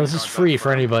 These Yeah, greens this is aren't that free for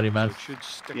firm, anybody, so man. it should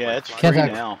stick Yeah, like it's flag. free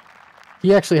Can't now.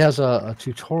 He actually has a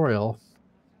tutorial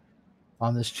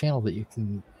on this channel that you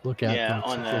can look at. Yeah, that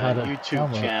on the teaches you how to YouTube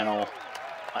download. channel.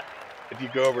 If you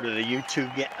go over to the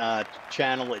YouTube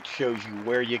channel, it shows you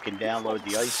where you can download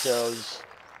the ISOs,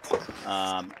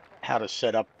 how to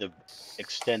set up the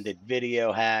extended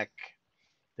video hack,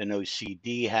 the no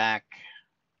CD hack.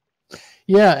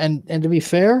 Yeah, and to be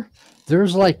fair,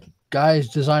 there's like guys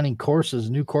designing courses,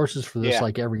 new courses for this Yeah.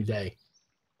 like every day.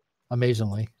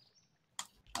 Amazingly.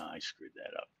 I screwed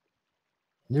that up.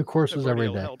 New If courses every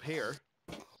birdie'll day. help here.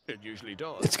 It usually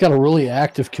does. It's got a really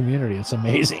active community. It's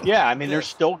amazing. Yeah, I mean, there's This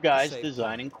still is guys safe.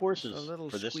 designing A courses little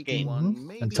for this squeaky game. one, Mhm.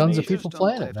 maybe And tons of just people on the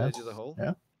playing it, left man. edge of the hole.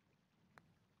 Yeah.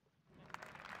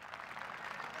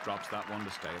 Drops that one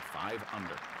to stay at 5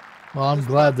 under. Well, I'm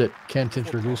glad that Kent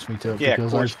introduced me to it Yeah,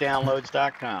 because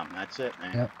coursedownloads.com. That's it,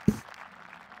 man.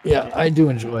 yeah, I do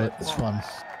enjoy it. It's fun.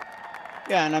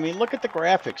 Yeah, and I mean, look at the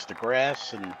graphics, the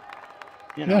grass, and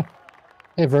you know. Yeah.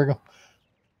 Hey, Virgo.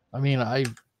 I mean,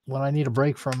 when I need a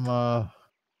break from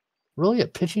really a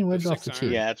pitching wedge off the 6 tee.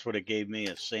 iron. Yeah, that's what it gave me,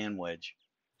 a sand wedge.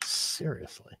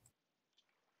 Seriously.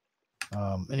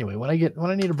 Anyway, when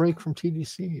I need a break from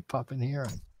TDC, pop in here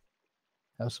and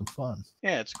have some fun.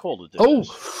 Yeah, it's cool to do. Oh,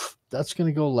 this. that's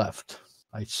gonna go left.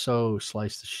 I so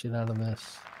sliced the shit out of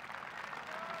this.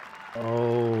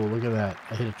 Oh, look at that!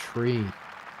 I hit a tree.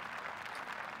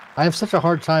 I have such a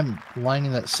hard time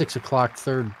lining that 6 o'clock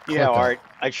third. Yeah, clip up. Art,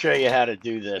 I show you how to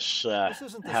do this. This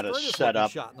isn't the How to straightest set looking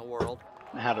up, shot in the world.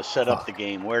 how to set up the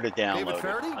game, where to David download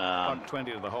Faraday? it, About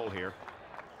 20 to the hole here.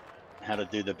 how to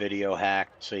do the video hack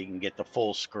so you can get the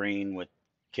full screen with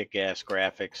kick-ass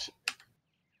graphics.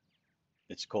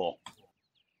 It's cool.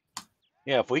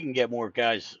 Yeah, if we can get more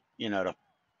guys, you know, to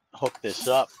hook this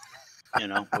up, you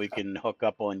know, we can hook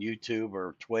up on YouTube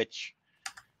or Twitch.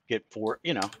 Get four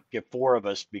of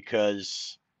us,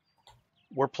 because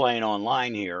we're playing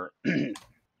online here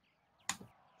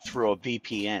through a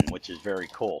VPN, which is very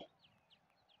cool.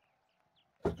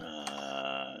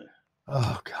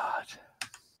 Oh God.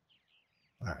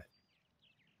 All right.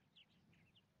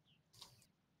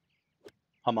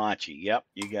 Hamachi. Yep,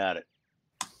 you got it.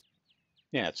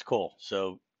 Yeah, it's cool.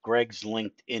 So Greg's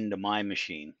linked into my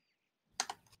machine.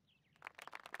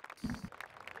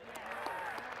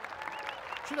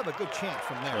 Should have a good chance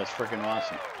from So there. it's freaking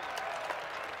awesome.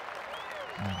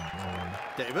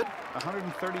 David?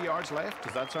 130 yards left.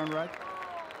 Does that sound right?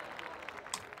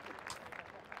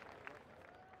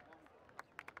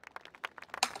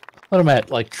 What am I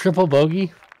at? Like triple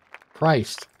bogey?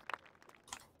 Christ.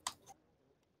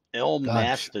 El Gosh.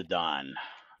 Mastodon.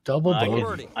 Double I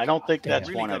bogey. I don't think Damn. that's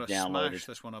Really one I've gotta smash downloaded.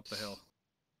 this one up the hill.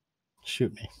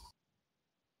 Shoot me.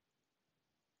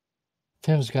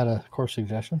 Tim's got a course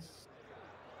suggestion.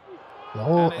 The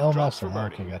whole And it El drops for Master.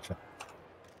 birdie. Okay, gotcha.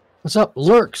 What's up,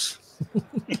 Lurks?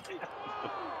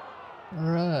 All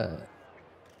right.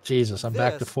 Jesus, I'm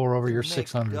back to This 4 over to your make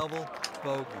 600. Double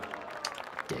bogey.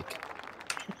 Dick.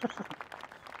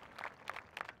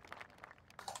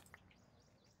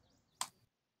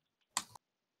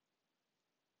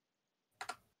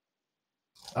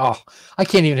 Oh, I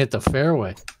can't even hit the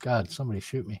fairway. God, somebody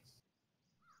shoot me.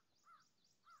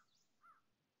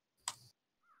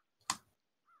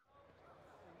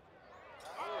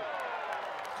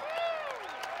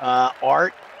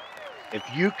 Art, if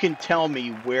you can tell me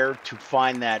where to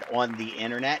find that on the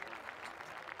internet,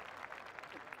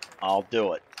 I'll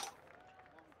do it.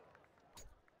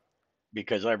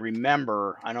 Because I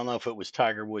remember, I don't know if it was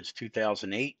Tiger Woods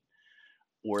 2008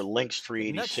 or Lynx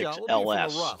The next 386 shot will be from the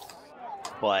LS, rough.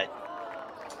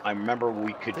 but I remember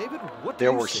we could. David, what do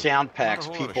There you were see? sound Not packs a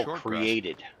whole lot of people short grass.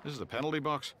 created, This is the penalty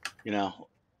box. you know,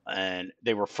 and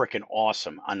they were freaking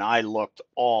awesome. And I looked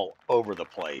all over the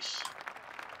place,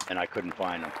 and I couldn't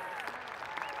find them.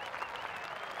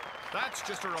 That's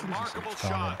just a remarkable it's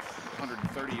coming. shot.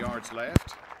 130 yards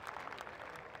left.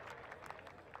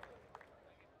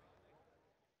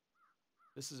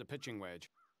 This is a pitching wedge.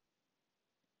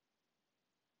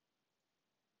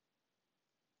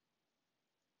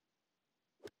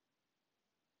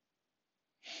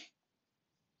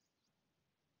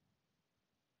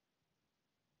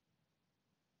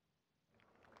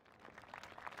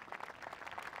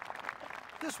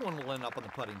 This one will end up on the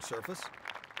putting surface.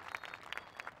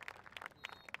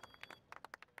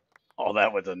 Oh,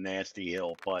 that was a nasty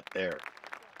hill putt there.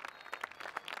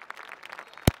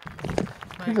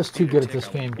 You're just too good at this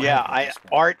game. Yeah,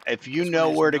 Art, if you know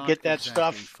where to get that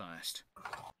stuff,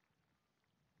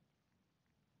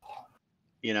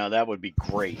 you know, that would be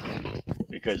great,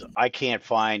 because I can't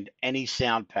find any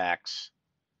sound packs.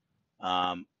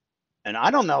 And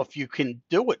I don't know if you can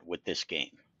do it with this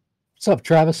game. What's up,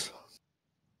 Travis?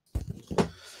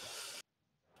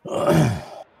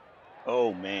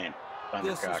 Oh man,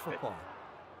 This is for Thundercockpit. par.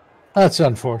 That's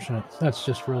unfortunate. That's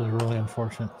just really, really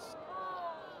unfortunate.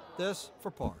 This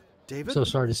for par. David? So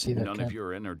sorry to see that, None Ken. of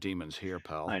your inner demons here,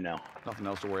 pal. I know. Nothing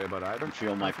else to worry about either. You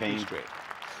feel my Perfectly pain? straight.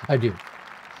 I do.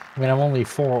 I mean, I'm only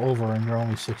 4 over and you're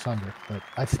only 600, but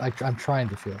I'm trying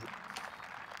to feel it.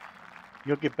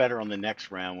 You'll get better on the next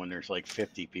round when there's like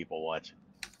 50 people watching.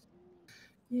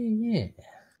 Yeah.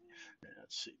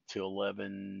 Let's see,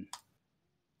 211.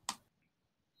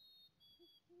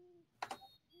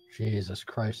 Jesus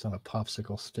Christ on a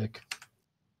popsicle stick.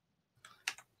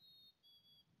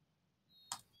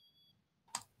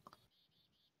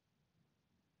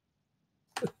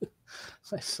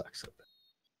 I suck so bad.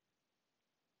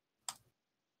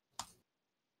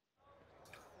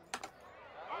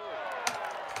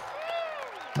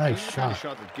 Nice The kind of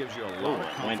shot. shot that gives you a Oh, lot of it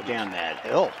confidence. went down that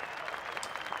hill.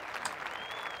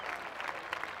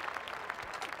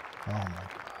 Oh my God.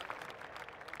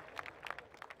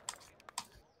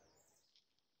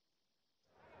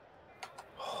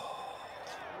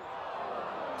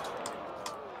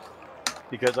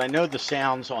 Because I know the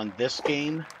sounds on this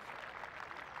game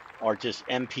are just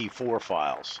MP4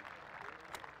 files.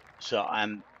 So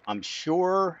I'm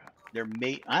sure there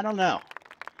may, I don't know.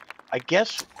 I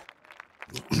guess,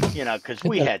 you know, because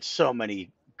we had so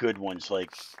many good ones,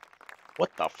 like,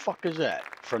 what the fuck is that?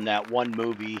 From that one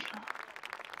movie.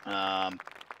 God,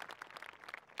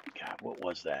 what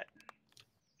was that?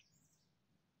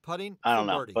 putting I for don't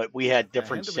know, birdie. but we had A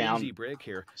different hand of an easy sounds break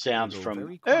here. from, Go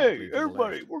very quietly hey, to the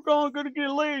everybody, left. we're gonna get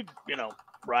laid. You know,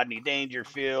 Rodney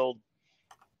Dangerfield.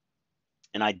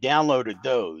 And I downloaded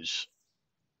those,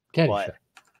 Caddyshack.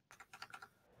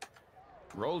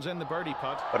 Rolls in the birdie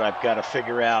putt. but I've got to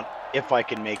figure out if I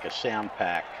can make a sound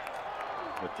pack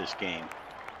with this game.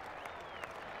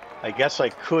 I guess I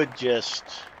could just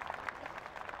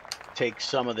take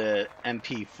some of the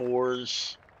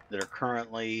MP4s that are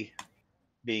currently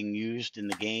being used in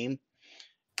the game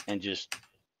and just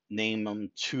name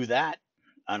them to that.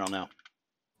 I don't know.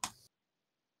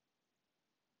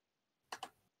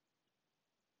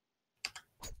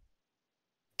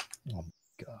 Oh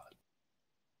my God.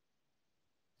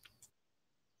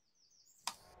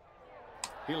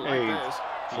 He'll Hey, like this.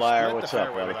 He Flyer, split what's the up,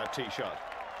 fairway with buddy? that tee shot.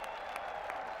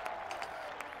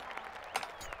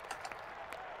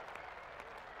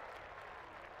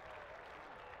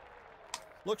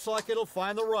 Looks like it'll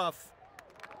find the rough.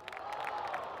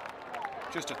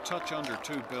 Just a touch under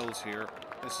 2 bills here.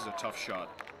 This is a tough shot.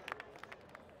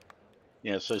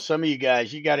 Yeah, so some of you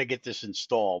guys, you got to get this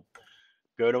installed.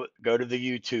 Go to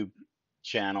the YouTube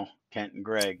channel, Kent and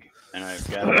Greg, and I've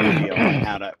got a video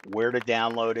on where to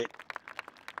download it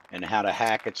and how to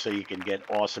hack it so you can get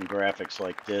awesome graphics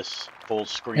like this, full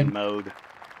screen mode.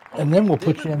 And then we'll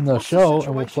put you in the show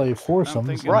and we'll play foursomes.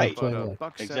 thinking Right. We'll about play, a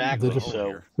buck Exactly. the different-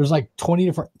 So there's like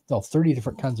 30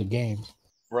 different kinds of games.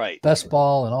 right. Best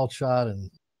ball and alt shot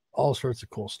and all sorts of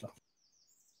cool stuff.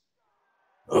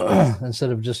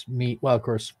 Instead of just me. Well, of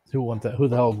course, who the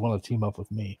hell would want to team up with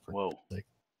me? For Whoa. God's sake?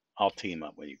 I'll team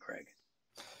up with you, Craig.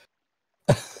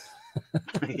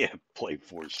 Yeah, play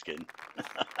Foreskin.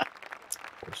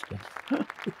 Foreskin.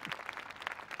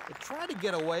 They tried to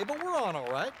get away, but we're on all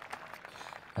right.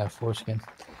 Have foreskin.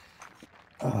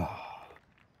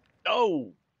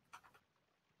 Oh,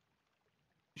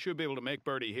 Should be able to make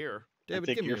birdie here. David, I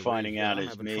think give me you're a read finding here. out I'm as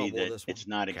having me trouble with that this one. it's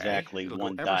not Okay, exactly it'll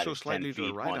one go dot ever so is 10 slightly to the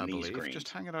feet right, I on these believe. greens. Just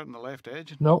hang it out on the left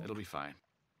edge. And Nope. It'll be fine.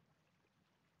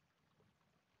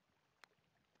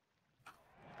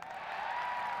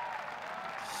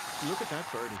 Look at that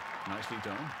birdie. Nicely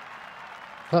done.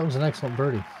 That was an excellent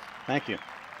birdie. Thank you.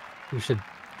 We should,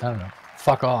 I don't know,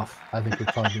 fuck off. I think would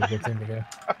probably be a good thing to do.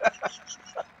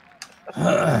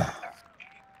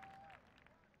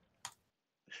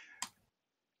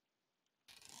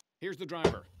 Here's the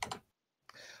driver.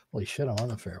 Holy shit, I'm on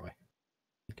the fairway.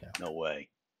 Okay. No way.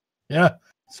 Yeah,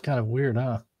 it's kind of weird,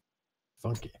 huh?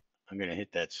 Funky. I'm going to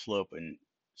hit that slope and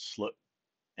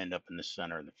end up in the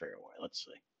center of the fairway. Let's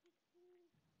see.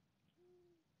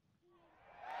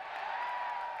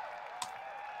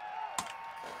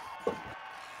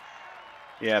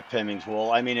 Yeah, Pemmings.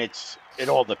 Well, I mean, it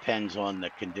all depends on the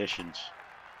conditions.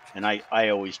 And I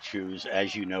always choose,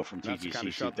 as you know from That's the kind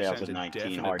of TGC shot that sends a 2019,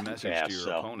 definite hard and message fast. to your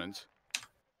So, opponents.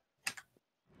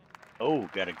 oh,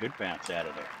 got a good bounce out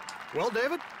of there. Well,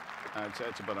 David, I'd say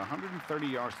it's about 130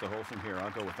 yards to the hole from here.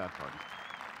 I'll go with that part.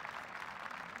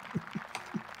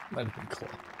 Might have been close.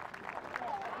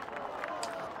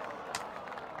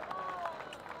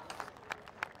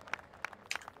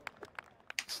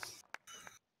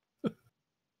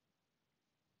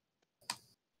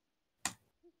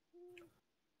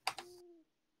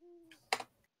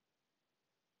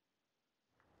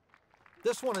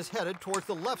 this one is headed towards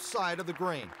the left side of the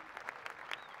green.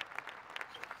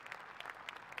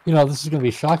 You know, this is going to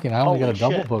be shocking. I only got a Holy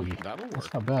double shit. bogey. That'll work.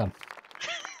 That's not bad.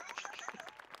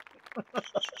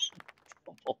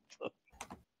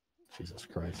 Jesus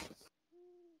Christ.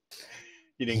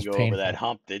 You didn't This go is over painful. that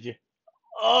hump, did you?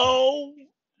 Oh,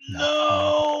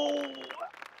 no.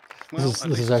 Well, This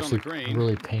at is least it's on actually the green,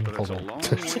 really but painful. it's a to- long way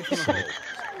from the hole.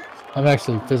 I'm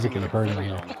actually physically hurting Very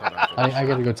here. long cutout. I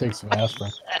got to go take some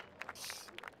aspirin.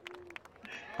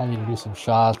 I need to do some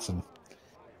shots and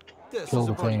This Kill is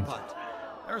a the birdie pain. putt.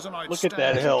 There's an Look at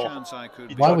that outstanding hill. chance I could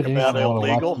You why talk would anyone about want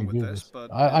to illegal? watch me with do this, this?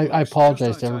 but I it looks apologize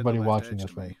just to outside everybody the left watching edge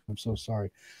this of right. me. I'm so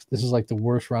sorry. This is like the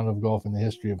worst round of golf in the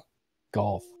history of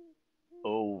golf.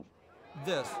 Oh,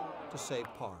 This to save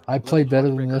par. I played better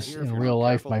than heartbreaker this here if in you're real not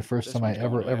life. careful. My first This time I one's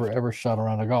going left. ever shot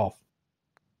around a golf.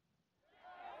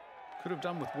 Could have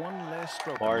done with one less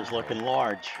stroke. on bar's the hole. looking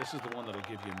large. This is the one that'll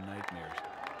give you nightmares.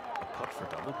 A putt for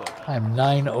double bogey. I'm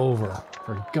 9 over.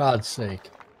 For God's sake.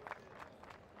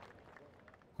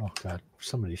 Oh God!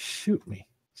 Somebody shoot me.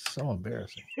 So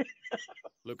embarrassing.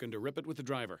 Looking to rip it with the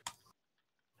driver.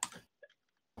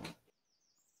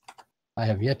 I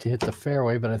have yet to hit the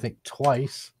fairway, but I think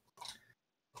twice.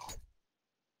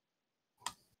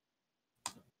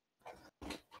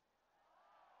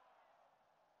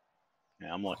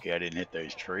 Yeah, I'm lucky I didn't hit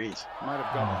those trees. Might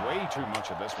have gotten way too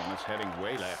much of this one. It's heading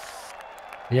way left.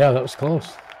 Yeah, that was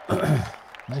close.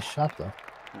 Nice shot, though.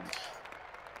 Nice.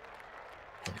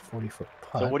 40-foot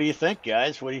putt. So what do you think,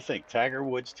 guys? What do you think? Tiger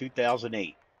Woods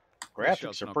 2008.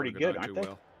 Graphics are pretty good, aren't they?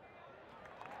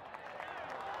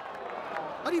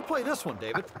 How do you play this one,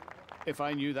 David? If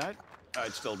I knew that,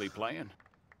 I'd still be playing.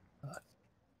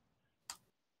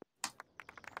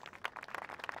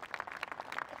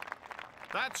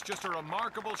 That's just a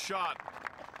remarkable shot.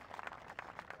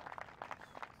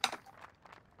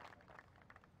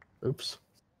 Oops.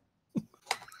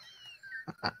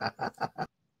 I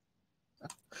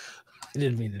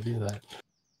didn't mean to do that.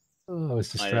 Oh, I was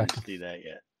I distracted. didn't see that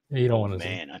yet. You don't want to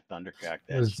Man, I thundercracked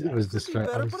that. It was Better,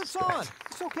 distracting. but it's on.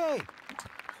 It's okay.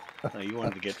 No, you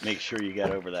wanted to make sure you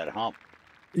got over that hump.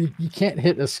 You can't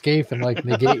hit escape and like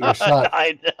negate your shot.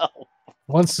 I know.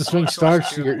 Once the swing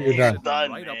starts, you're done.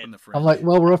 Right up in the I'm like,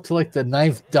 well, we're up to like the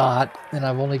 9th dot, and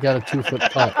I've only got a 2-foot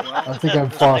putt. I think I'm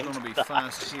fucked.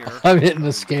 I'm hitting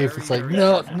escape. It's like,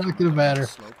 no, it's not gonna matter.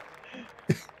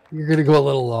 You're gonna go a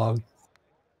little long.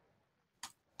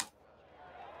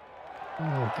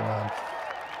 Oh god.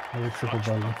 Another triple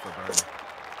bogey.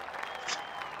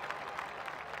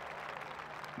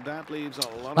 That leaves a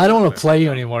lot. I don't want to play you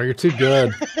anymore. You're too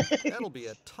good. That'll be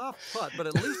a tough putt, but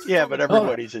at least Yeah, but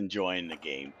everybody's enjoying the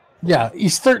game. Yeah,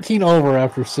 he's 13 over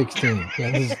after 16.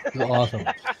 Yeah, this is awesome.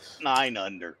 9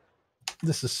 under.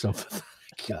 This is so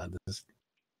God. This is...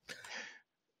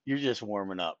 You're just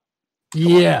warming up.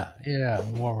 Yeah,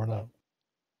 I'm warming up.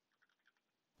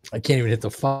 I can't even hit the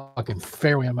fucking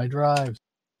fairway on my drives.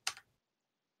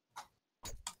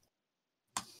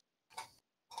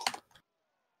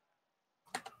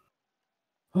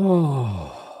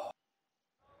 Oh.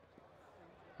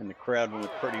 And the crowd was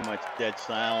pretty much dead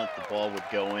silent. The ball would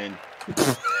go in.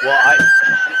 Well,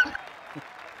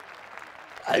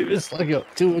 I missed like a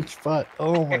 2-inch putt.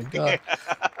 Oh my god.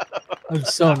 I'm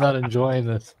so not enjoying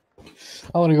this.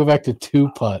 I want to go back to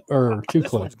 2-putt or 2-click.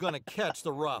 This one's gonna catch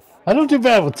the rough. I don't do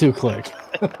bad with 2-click.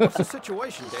 What's the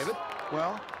situation, David?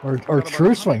 Well, or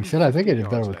true swing. Shit, I think I did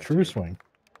better with true swing.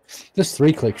 This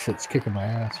 3-click shit's kicking my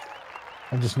ass.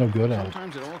 I'm just no good at it.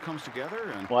 Sometimes it all comes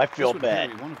together. And well, I feel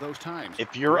bad. One of those times.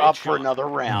 If you're up for another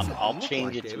round, I'll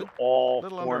change it to all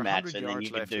formats, and then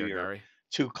you can do your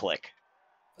 2-click.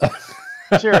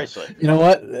 Seriously. You know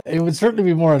what? It would certainly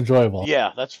be more enjoyable.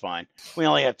 Yeah, that's fine. We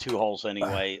only have 2 holes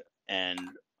anyway, and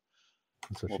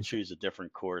we'll choose a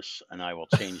different course, and I will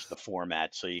change the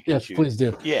format so you can choose. Yes, please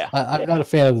do. Yeah. I'm not a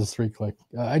fan of this 3-click.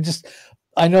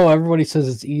 I know everybody says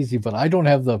it's easy, but I don't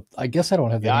have the. I guess I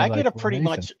don't have the. Yeah, I get a pretty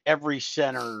much every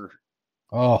center.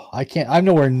 Oh, I can't. I'm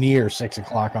nowhere near 6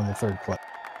 o'clock on the 3rd click.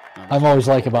 I'm always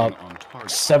like about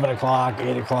 7 o'clock,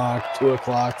 8 o'clock, 2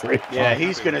 o'clock, 3 o'clock. Yeah,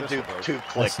 he's gonna do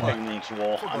 2-click ping each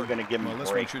wall. I'm gonna give him a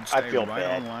break. I feel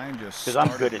bad because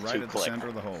I'm good at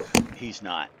 2-click. He's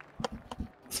not.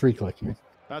 3-click.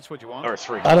 That's what you want. Or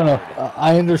 3. I don't know.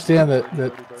 I understand that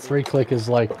 3-click is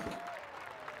like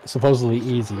supposedly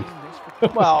easy.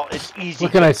 Well, it's easy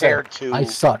what can I say? To I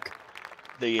suck.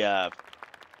 The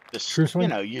true swing? You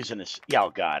know, using this. Yeah, oh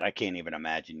God, I can't even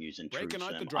imagine using true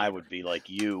swing. I would be like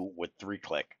you with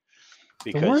 3-click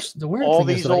because the weird all thing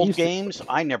is these that old games,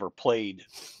 I never played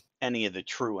any of the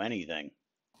true anything.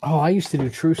 Oh, I used to do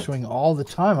true swing all the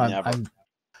time. I'm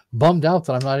bummed out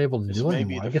that I'm not able to do it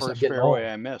anymore. Maybe the first fairway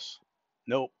I miss.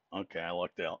 Nope. Okay, I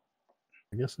lucked out.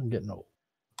 I guess I'm getting old.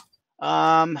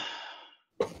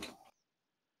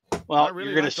 Well,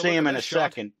 you're going to see him in a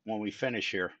second when we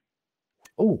finish here.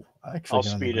 Oh, I'll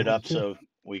speed it up so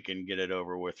we can get it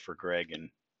over with for Greg and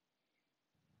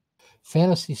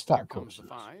fantasy stock courses.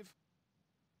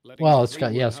 Well, it's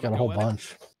got a whole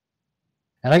bunch.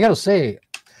 And I got to say,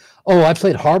 I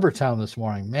played Harbor Town this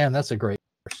morning. Man, that's a great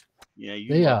course. Yeah,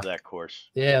 you love that course.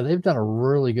 Yeah, they've done a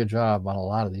really good job on a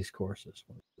lot of these courses.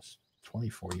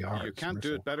 24 yards. You can't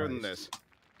do it better than this.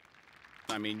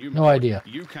 I mean, no idea.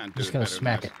 You can't do just gonna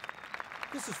smack it.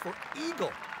 This is for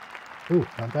eagle. Ooh,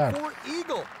 not bad. For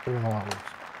eagle. Doing a lot worse.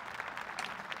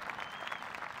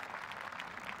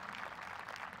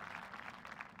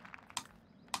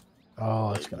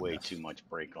 Oh, it's way too much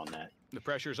break on that. The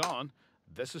pressure's on.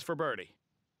 This is for birdie.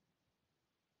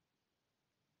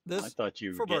 I thought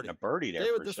you were getting a birdie there.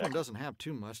 David, this one doesn't have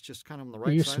too much, just kind of on the right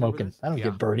side. You're side. smoking. I don't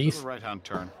get birdies. Right-hand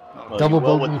turn. Well, double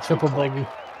bogey, triple bogey.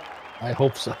 I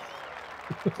hope so.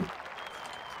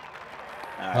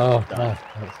 Oh, God,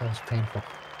 that was painful.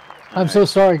 I'm so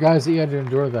sorry, guys, that you had to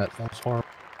endure that. That was horrible.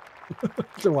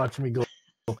 To watch me go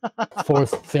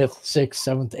 4th, 5th, 6th,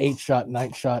 7th, 8th shot,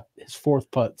 9th shot, his 4th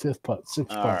putt, 5th putt, 6th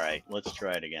putt. All right, let's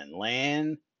try it again.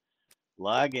 Land,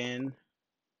 log in.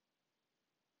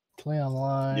 Play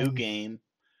online. New game.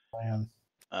 Plan.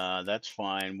 That's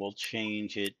fine. We'll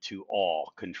change it to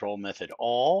all. Control method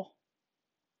all.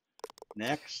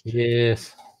 Next.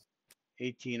 Yes.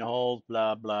 18 holes,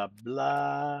 blah, blah,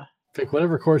 blah. Pick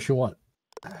whatever course you want.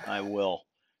 I will.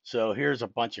 So here's a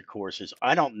bunch of courses.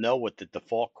 I don't know what the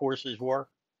default courses were.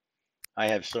 I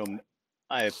have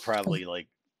probably like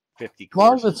 50 As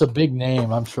long as courses. it's a big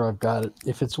name, I'm sure I've got it.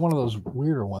 If it's one of those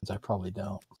weirder ones, I probably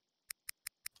don't.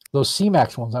 Those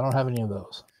CMAX ones, I don't have any of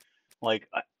those. Like,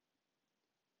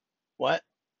 what?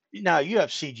 No, you have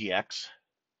CGX.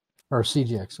 Or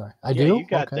CGX, sorry. I Yeah, do? you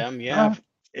got Okay. them. Yeah. Alright.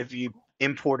 If you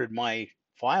imported my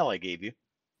file I gave you.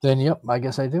 Then, yep, I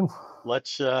guess I do.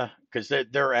 Let's, because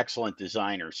they're excellent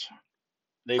designers.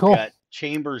 They've Cool. got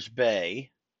Chambers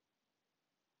Bay.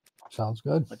 Sounds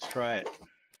good. Let's try it.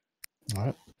 All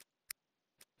right.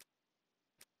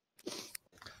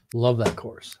 Love that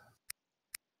course.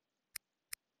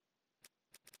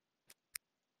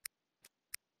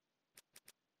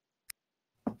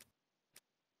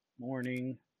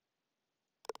 Morning.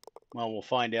 Well, we'll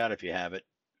find out if you have it.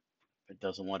 If it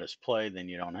doesn't let us play, then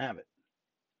you don't have it.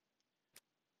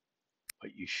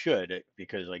 But you should,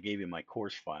 because I gave you my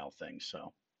course file thing,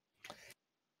 so.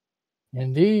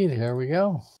 Indeed. Here we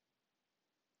go.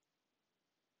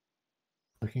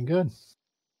 Looking good.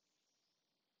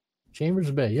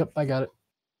 Chambers Bay. Yep, I got it.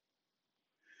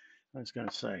 I was going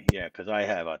to say, yeah, because I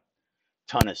have a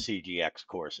ton of CGX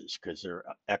courses because they're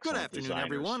excellent Good afternoon, designers.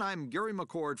 everyone. I'm Gary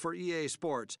McCord for EA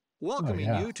Sports,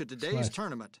 welcoming you to today's nice.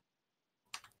 tournament.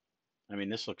 I mean,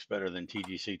 this looks better than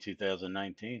TGC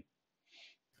 2019.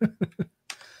 Now teeing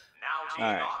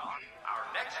All right. off,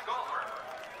 our next golfer.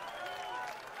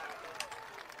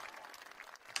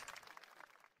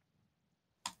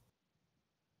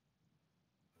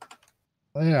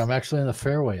 Oh, yeah, I'm actually in the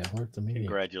fairway. I worked the medium.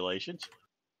 Congratulations.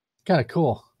 Kind of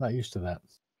cool. Not used to that.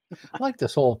 I like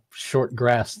this whole short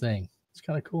grass thing. It's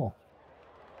kind of cool.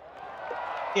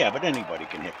 Yeah, but anybody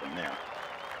can hit from there.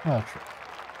 Oh, true.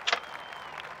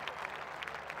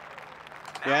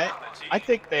 Yeah, I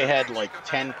think they had like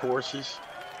 10 courses.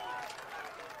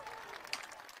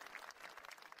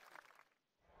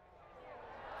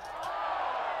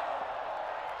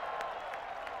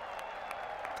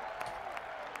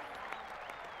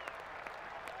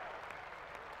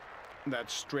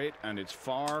 That's straight and it's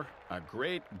far. A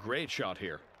great, great shot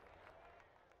here.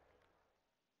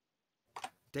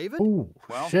 David? Ooh,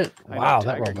 Well, shit. I know Wow, that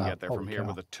Tiger rolled can out. get there Holy from here cow.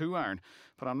 with a 2-iron,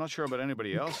 but I'm not sure about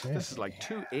anybody else. Okay. This is like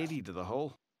 280 to the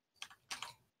hole.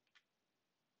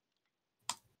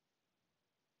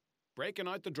 Breaking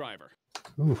out the driver.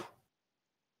 Ooh.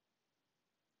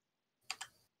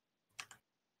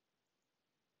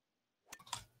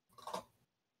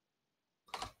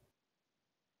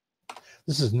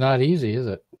 This is not easy, is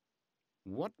it?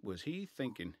 What was he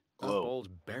thinking? That Whoa. ball's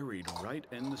buried right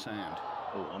in the sand.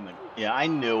 Oh, yeah, I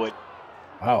knew it.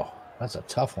 Wow, that's a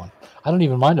tough one. I don't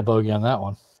even mind a bogey on that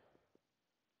one.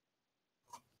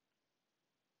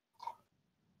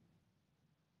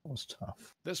 That was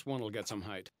tough. This one will get some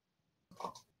height.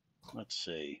 Let's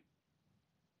see.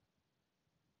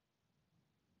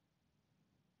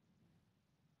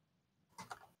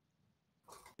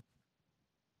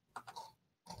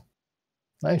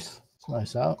 Nice. It's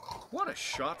nice out. What a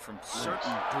shot from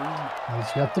certain boom.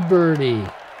 He's got the birdie.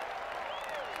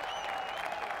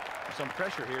 Some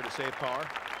pressure here to save par.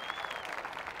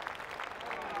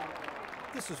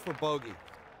 This is for bogey.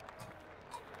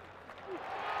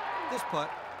 This putt.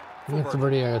 You got the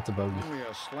birdie, I got the bogey. Only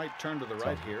a slight turn to the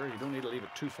right here. You don't need to leave it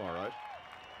too far out.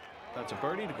 That's a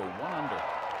birdie to go 1 under.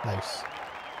 Nice.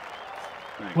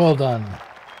 Nice. Well done.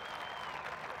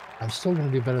 I'm still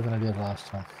going to do better than I did last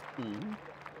time. Mhm.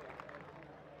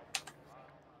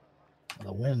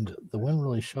 The wind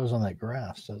really shows on that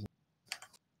grass, doesn't it?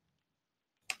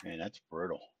 Man, that's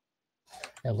brutal.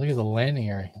 Yeah, look at the landing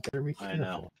area. You better be I careful.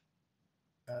 know.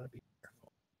 Gotta be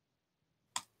careful.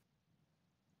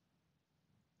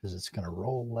 Because it's going to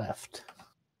roll left.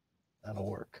 That'll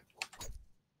work.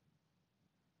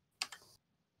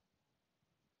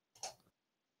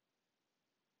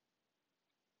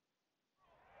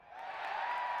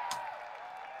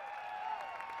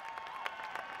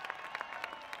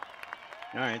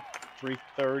 All right,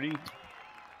 330.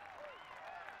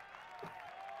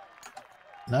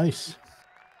 Nice.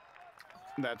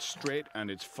 That's straight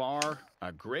and it's far.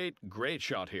 A great, great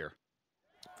shot here.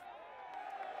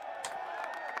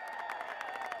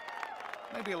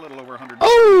 Maybe a little over 100.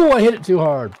 Oh, I hit it too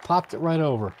hard. Popped it right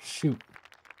over. Shoot.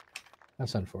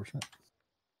 That's unfortunate.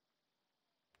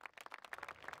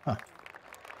 Huh.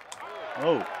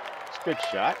 Oh, it's a good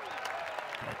shot.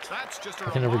 That's just a I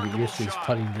can never get remarkable used to these shot.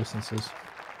 putting distances.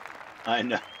 I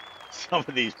know. Some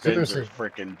of these pins Seriously. are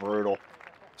freaking brutal.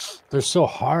 They're so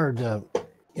hard to,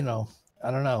 you know,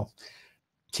 I don't know.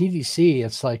 TDC,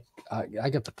 it's like I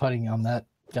got the putting on that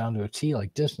down to a T,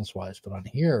 like distance wise, but on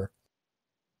here,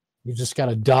 you just got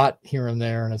a dot here and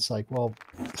there, and it's like, well,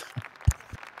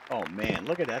 Oh man,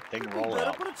 look at that thing roll Better,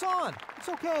 out. but it's on. It's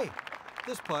okay.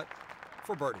 This putt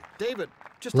for birdie. David,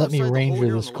 Just let me outside the hole ranger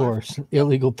here on this the left. course.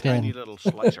 Illegal tiny pin. little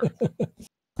slicer.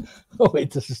 Oh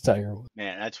wait, this is Tiger Woods.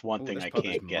 Man, that's one Ooh, thing this I putt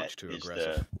is can't much get too is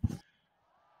aggressive.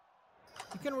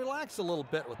 You can relax a little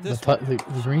bit with The, this putt, one.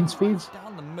 the green speeds.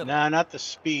 Down the middle. Nah, not the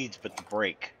speeds, but the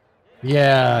break.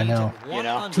 Yeah, I know. One You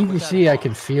know? under with that TDC, I ball.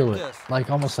 can feel it, This. like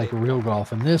almost like real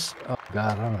golf. And this, oh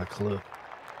god, I don't have a clue.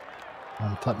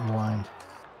 I'm putting blind.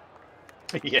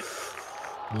 Yeah,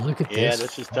 Look at yeah, this.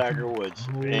 this is Tiger Woods,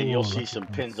 and you'll see some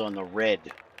pins on the red.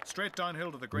 Straight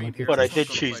downhill to the green Look here. at But I This did one's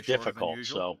gonna choose play shorter than difficult,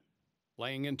 usual. so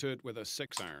Laying into it with a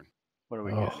 6-iron. what do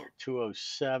we Oh. got here?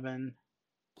 207.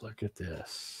 Look at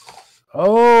this.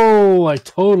 Oh, I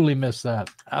totally missed that.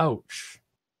 Ouch.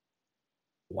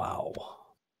 Wow.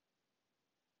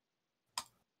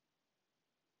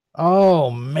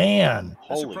 Oh man,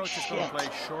 This Holy approach is going to shit. play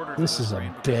shorter to this is a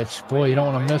green because it's bitch. Boy, you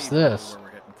don't want to miss way below this. where we're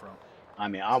hitting from. I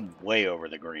mean, I'm way over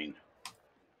the green.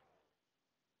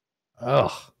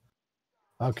 Ugh.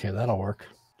 Okay, that'll work.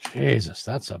 Jesus,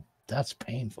 that's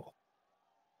painful.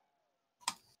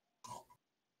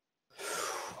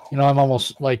 You know, I'm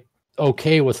almost like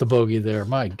okay with the bogey there.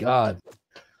 My God,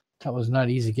 that was not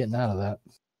easy getting out of that.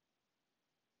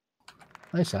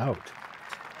 Nice out.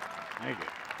 There you go.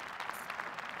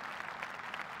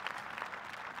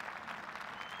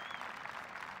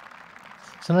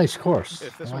 It's a nice course.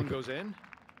 If this I one like it. goes in,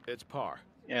 it's par.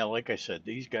 Yeah, like I said,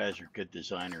 these guys are good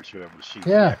designers, whoever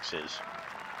Yeah. CPX is.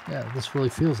 Yeah, this really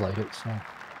feels like it. So.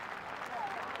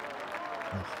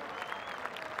 Ugh.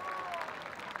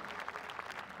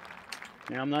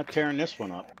 Yeah, I'm not tearing this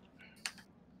one up.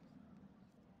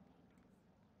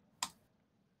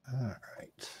 All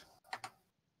right.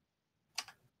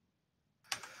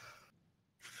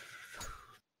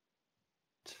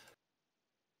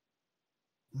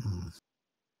 Hmm.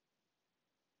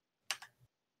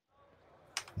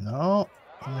 No,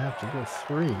 I'm gonna have to go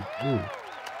 3. Ooh.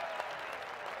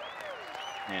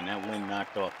 And that wind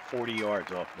knocked off 40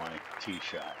 yards off my tee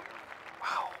shot.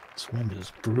 Wow, this wind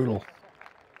is brutal.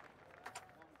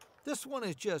 This one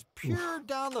is just pure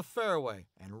down the fairway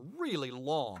and really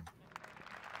long.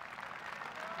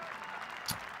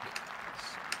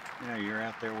 Yeah, you're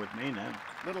out there with me now.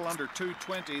 Little under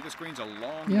 220. This green's a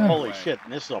long Yeah. way Holy away. shit,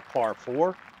 and this is a par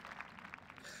 4?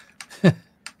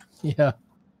 Yeah.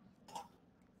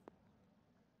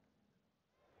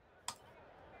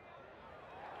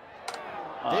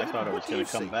 I David, thought it what was do going you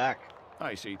to come see? back.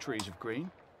 I see trees of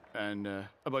green and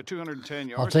about 210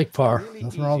 yards. I'll take par. Really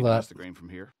Nothing wrong easy with past that. the green from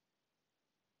here.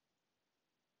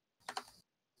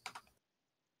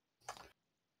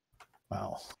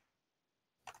 Wow.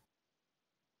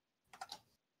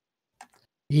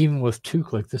 Even with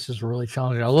 2-click, this is really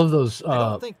challenging. I love those I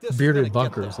don't think this is bearded gonna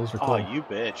get bunkers. there. Those are Oh, cool. you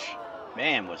bitch.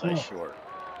 Man, was I Oh. short.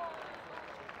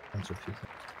 That's what you think.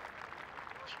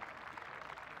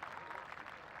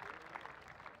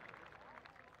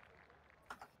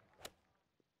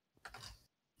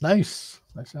 Nice.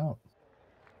 Nice out.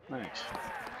 Thanks.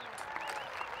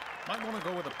 Might want to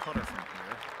go with a putter from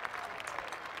here.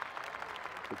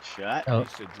 Good shot. Oh,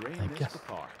 Needs to drain thank this you. for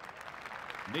par.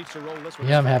 Needs to roll this one.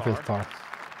 Yeah, I'm for happy par. with par.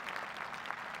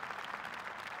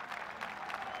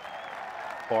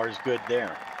 Bar's good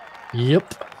there.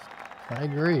 Yep. I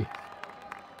agree.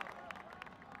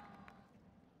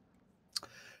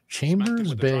 Chambers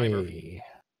with the driver. Bay.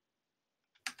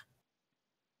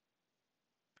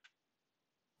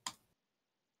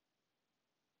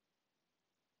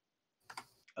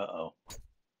 Uh-oh.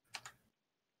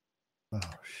 Oh,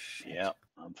 shit. Yep,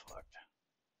 I'm fucked.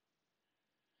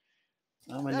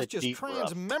 I'm in That's the just deep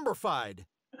rough. transmembrified.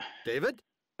 David?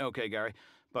 Okay, Gary.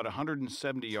 About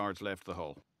 170 yards left the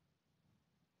hole.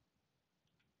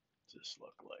 What's this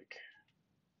look like?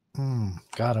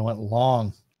 God, I went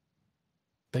long.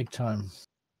 Big time.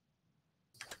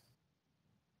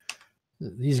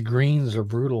 These greens are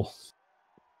brutal.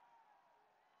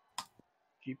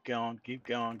 Keep going,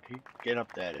 get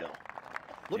up that hill.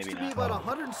 Looks Maybe to be not. about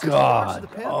 160 yards to God. the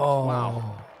pin. Oh.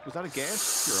 Wow. Was that a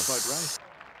guess? You're about right.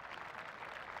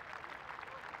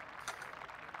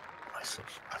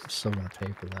 I'm still going to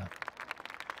pay for that.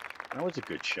 That was a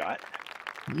good shot.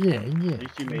 Yeah. At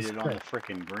least you made That's it on great. the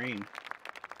frickin' green.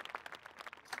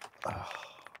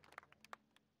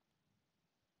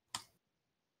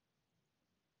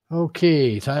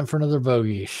 Okay, time for another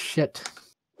bogey. Shit.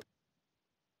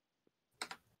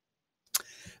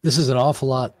 This is an awful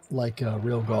lot like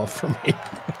real golf for me.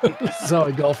 This is how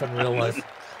I golf in real life.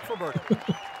 For birdie.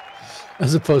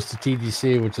 As opposed to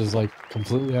TDC, which is like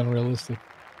completely unrealistic.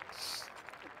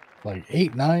 Like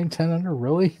 8, 9, 10 under,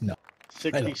 really? No.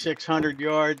 6,600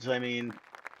 yards. I mean,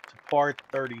 to par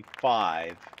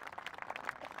 35.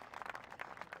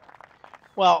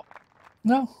 Well,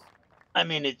 no. I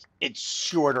mean, it's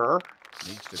shorter.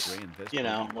 Needs to drain this. You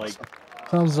know, like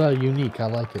sounds unique. I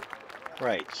like it.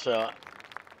 Right. So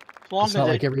as long it's as not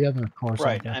like every other course.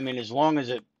 Right. Like I mean, as long as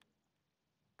it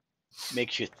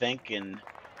makes you think, and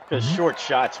because short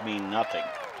shots mean nothing.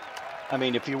 I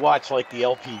mean, if you watch like the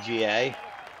LPGA,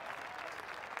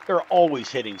 they're always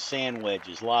hitting sand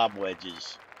wedges, lob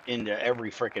wedges into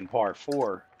every freaking par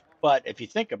 4. But if you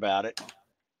think about it,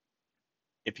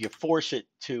 if you force it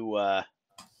to,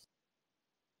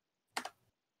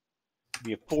 if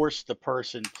you force the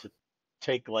person to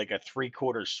take like a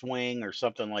 3/4 swing or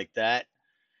something like that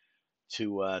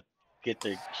to get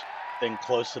the thing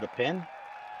close to the pin,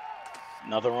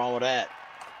 nothing wrong with that.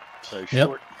 So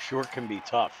short can be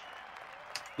tough.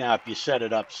 Now, if you set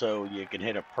it up so you can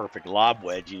hit a perfect lob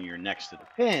wedge and you're next to the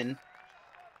pin,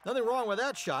 nothing wrong with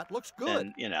that shot. Looks good.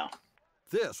 then, you know.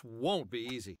 This won't be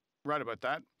easy. Right about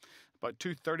that. About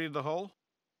 230 to the hole.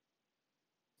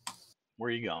 Where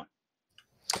are you going?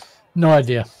 No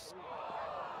idea.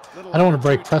 I don't want to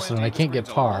break precedent. I can't get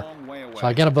par. So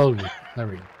I got a bogey. There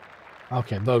we go.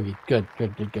 Okay, bogey. Good.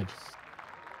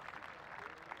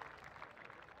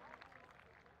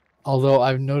 Although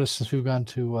I've noticed since we've gone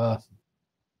to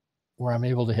where I'm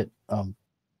able to hit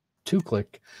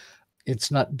 2-click, it's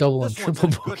not double and triple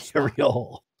bogey every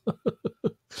hole.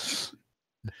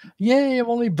 Yay, I'm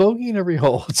only bogeying every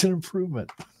hole. It's an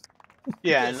improvement.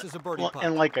 Yeah, This is a birdie putt.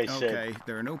 and like I said, Okay,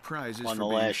 there are no prizes on for the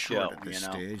being last short show, at this you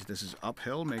know. stage. This is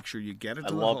uphill. Make sure you get it I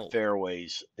to the love hole.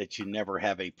 fairways that you never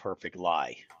have a perfect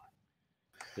lie,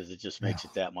 because it just makes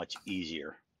it that much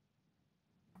easier.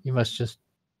 You must just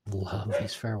love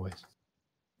these fairways.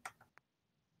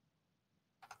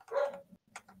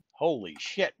 Holy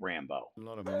shit, Rambo. A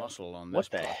lot of muscle on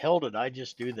this. What the hell did I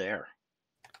just do there?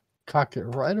 Cocked it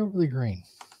right over the green.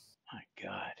 My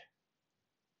God.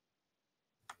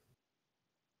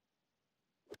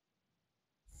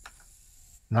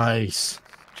 Nice.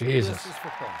 Jesus. This is for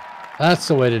fun. That's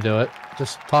the way to do it.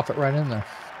 Just pop it right in there.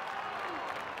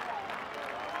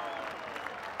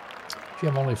 Gee,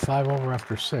 I'm only 5 over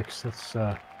after 6. That's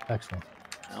excellent.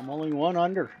 I'm only 1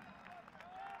 under.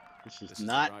 This is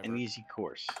not an easy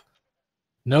course.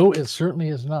 No, it certainly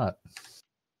is not.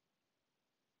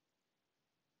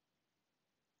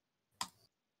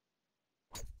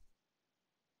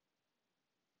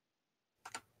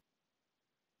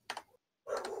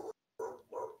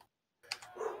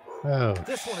 Oh,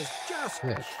 This one is just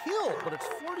shit. killed, but it's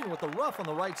flirting with the rough on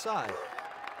the right side.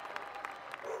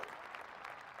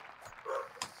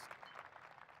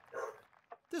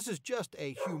 This is just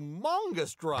a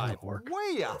humongous drive,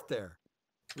 way out there.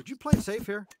 Would you play safe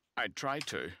here? I'd try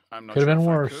to. I'm not Could've sure been if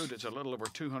worse. I could. It's a little over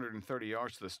 230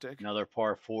 yards to the stick. Another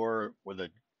par 4 with a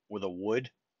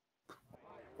wood.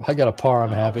 I got a par. I'm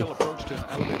happy. Uphill approach to an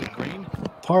elevated green.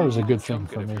 Par is a good thing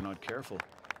Chunk it for if me. you're not careful.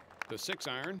 The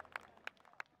 6-iron.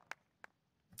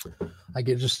 I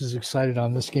get just as excited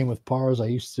on this game with par as I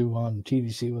used to on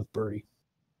TDC with birdie.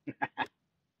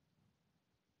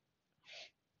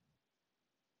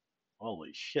 Holy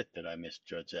shit, did I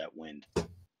misjudge that wind?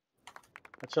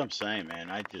 That's what I'm saying, man.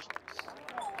 I just...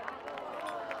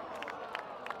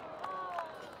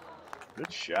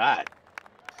 Good shot.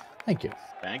 Thank you.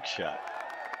 Bank shot.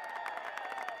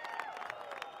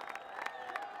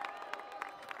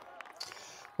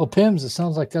 Well, Pims, it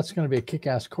sounds like that's going to be a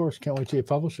kick-ass course. Can't wait till you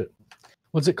publish it.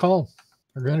 What's it called?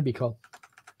 Or going to be called?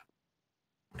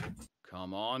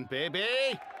 Come on, baby.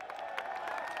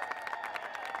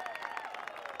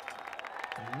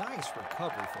 Nice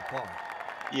recovery for par.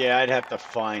 Yeah, I'd have to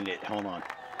find it. Hold on.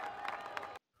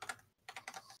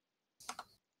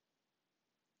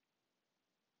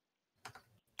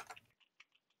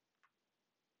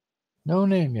 No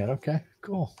name yet. Okay,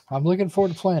 cool. I'm looking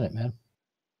forward to playing it, man.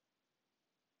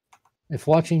 If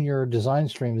watching your design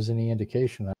stream is any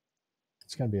indication,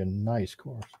 it's going to be a nice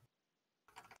course.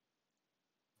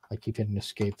 I keep hitting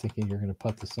escape thinking you're going to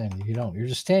put this in. You don't. You're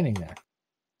just standing there.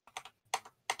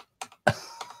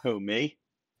 Who, me?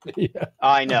 Yeah.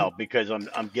 I know, because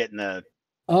I'm getting a...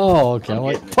 Oh, okay. I'm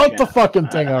like, put the fucking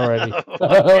thing already.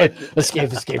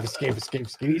 Escape.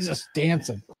 He's just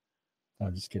dancing. No,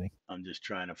 I'm just kidding. I'm just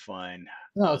trying to find...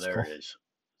 No, oh, it's there cool. it is.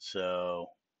 So...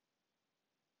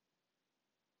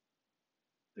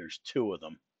 There's 2 of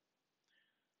them.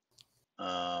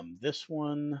 This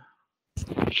one...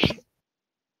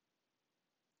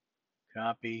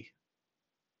 Copy.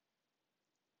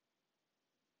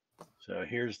 So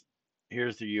here's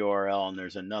the URL, and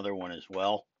there's another one as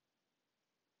well.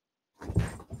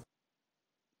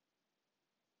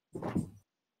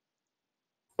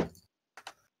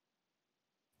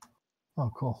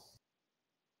 Oh, cool.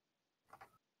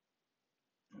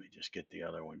 Let me just get the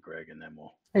other one, Greg, and then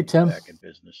we'll Hey, Tim. be back in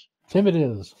business. Tim, it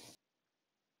is.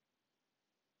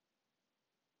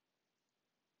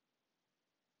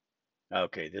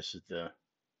 Okay, this is the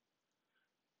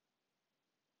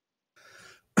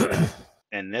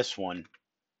and this one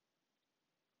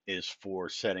is for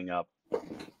setting up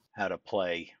how to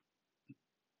play,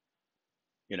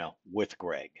 with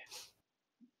Greg.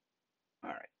 All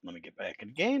right, let me get back in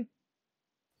the game.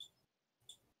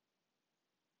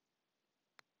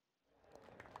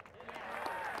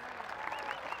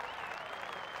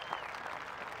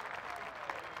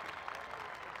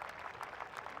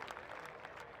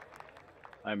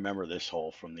 I remember this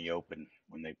hole from the Open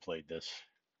when they played this.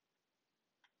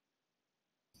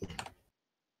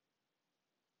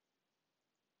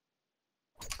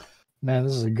 Man,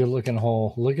 this is a good looking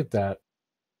hole. Look at that.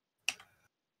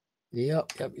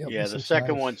 Yep. Yeah, the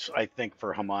second one's, I think,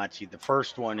 for Hamachi. The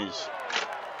first one is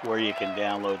where you can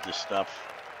download the stuff.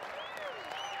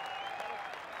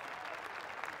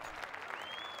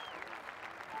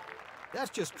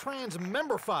 That's just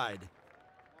transmembrified.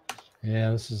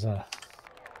 Yeah, this is a.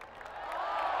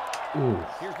 Ooh.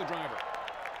 Here's the driver.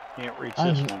 Can't reach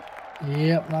this one.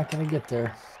 Yep, not gonna get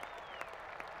there.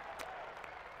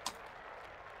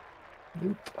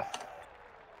 Nope.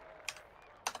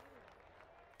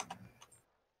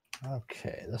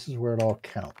 Okay, this is where it all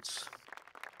counts.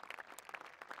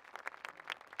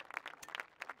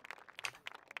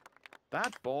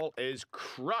 That ball is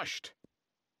crushed.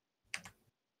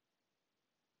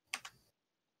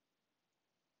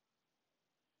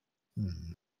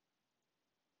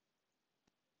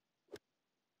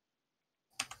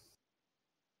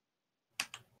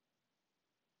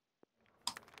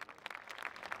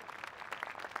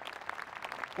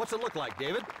 What's it look like,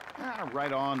 David?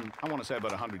 Right on, I want to say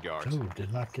about 100 yards. Ooh,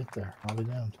 did not get there. I'll be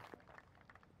damned.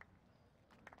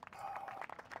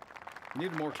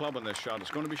 Need more club on this shot. It's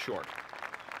going to be short.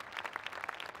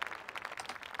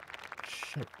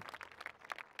 Shit.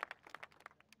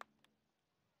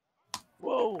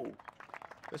 Whoa.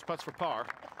 This putt's for par.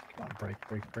 Come on, break.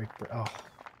 Oh.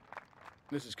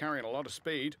 This is carrying a lot of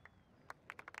speed.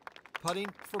 Putting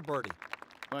for birdie.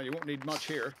 Well, you won't need much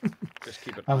here. Just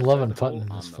keep it. I'm outside loving the putting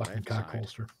hole in this on the fucking left cock side.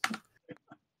 holster.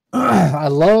 I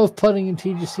love putting in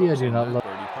TGC. I do not love.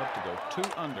 Birdie putt to go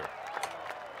 2 under.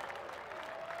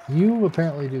 You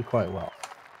apparently do quite well.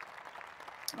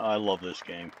 I love this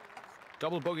game.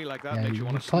 Double bogey like that Yeah, makes you you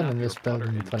want to putt snap in your this better putter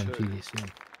than you in put in two. TGC.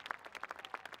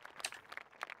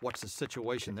 What's the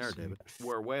situation there, David?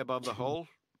 We're way above the hole.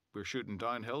 We're shooting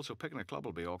downhill, so picking a club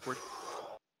will be awkward.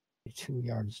 2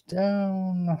 yards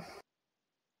down.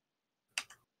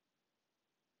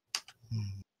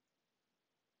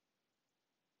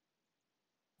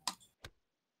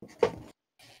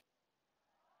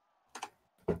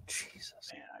 Jesus.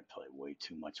 Man, I play way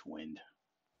too much wind.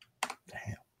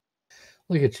 Damn.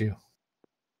 Look at you.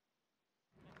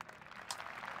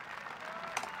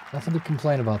 Nothing to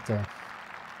complain about there.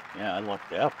 Yeah, I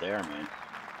lucked out there, man.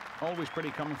 Always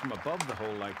pretty coming from above the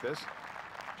hole like this.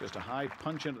 Just a high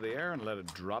punch into the air and let it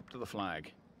drop to the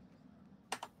flag.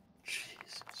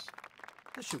 Jesus.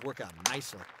 This should work out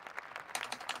nicely.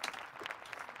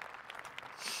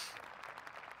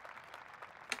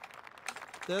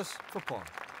 This for par.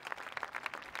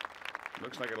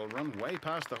 Looks like it'll run way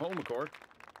past the hole, McCord.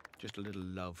 Just a little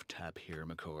love tap here,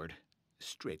 McCord.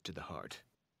 Straight to the heart.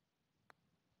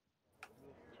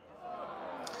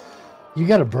 You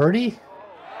got a birdie?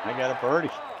 I got a birdie.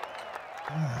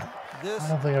 This I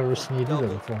don't think I've ever seen you do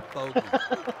that before. bogey.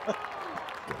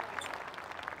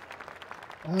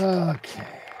 Okay.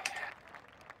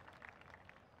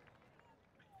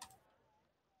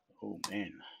 Oh,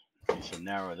 man. Nice and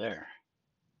narrow there.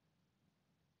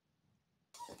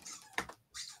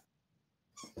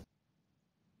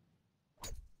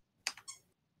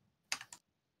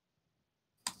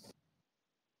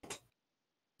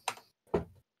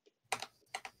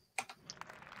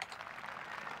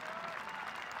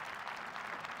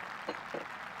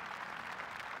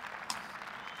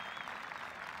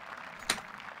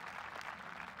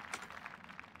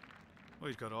 Well,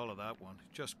 he's got all of that one.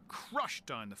 Just crushed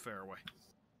down the fairway.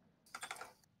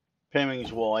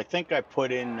 Pimmings, well, I think I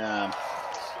put in,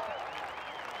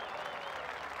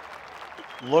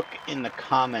 look in the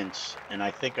comments, and I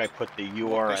think I put the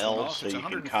URLs so you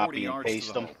can copy and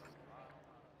paste them.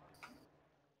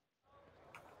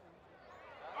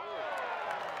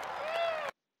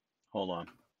 Hold on.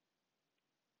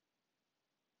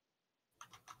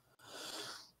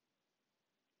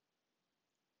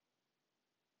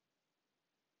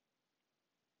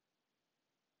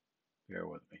 Bear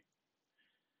with me.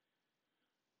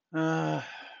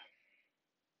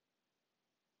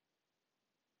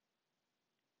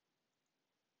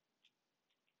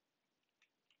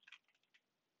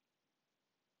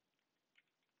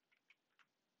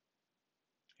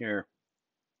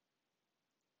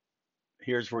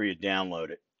 Here's where you download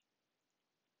it.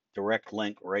 Direct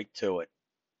link right to it.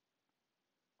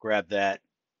 Grab that.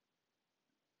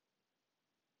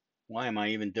 Why am I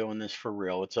even doing this for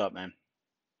real? What's up, man?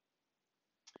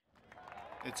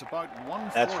 It's about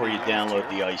 140. That's where you download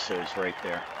here. the ISOs right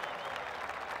there.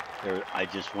 There, I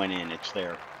just went in. It's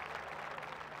there.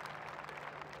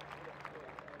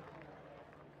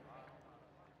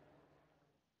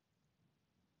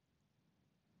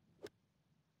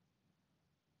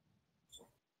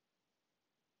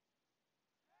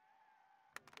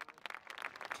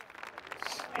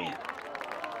 Man,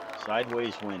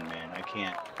 sideways win, man. I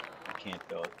can't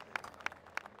do it.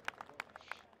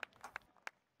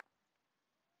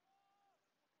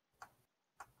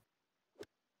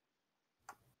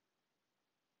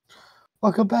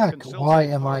 Welcome back. Can still Why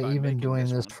save am par I by even making doing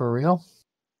this this one. for real?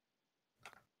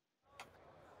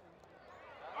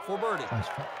 For birdie. Nice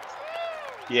putt.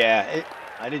 Yeah,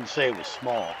 I didn't say it was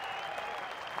small.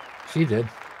 She did.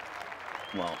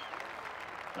 Well,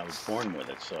 I was born with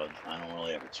it, so I don't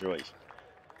really have a choice.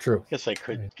 True. Guess I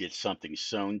could Right. get something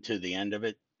sewn to the end of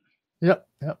it. Yep.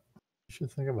 You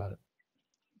should think about it.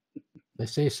 They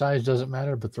say size doesn't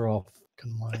matter, but they're all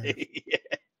fucking liars.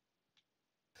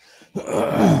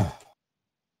 Yeah.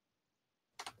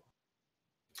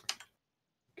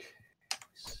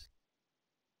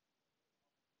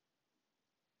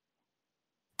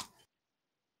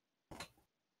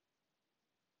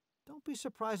 Don't be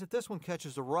surprised if this one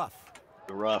catches a rough.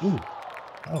 The rough. Ooh.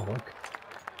 Oh, look.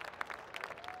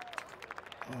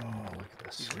 Oh, look at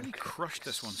this. He really crushed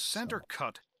this one. Center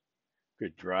cut.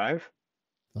 Good drive.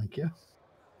 Thank you.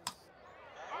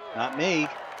 Not me.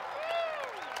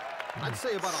 I'd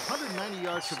say about 190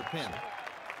 yards to the pin.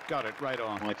 Got it right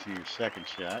on. Watching your second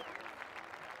shot.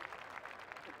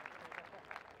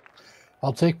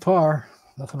 I'll take par.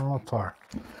 Nothing wrong with par.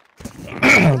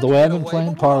 The way I've been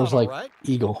playing, par is like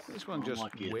eagle. This one just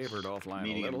Unlucky it's wavered offline a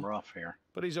medium little. rough here.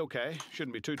 But he's okay.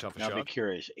 Shouldn't be too tough a Now be shot.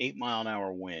 curious.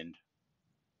 8-mile-an-hour wind.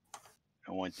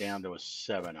 I went down to a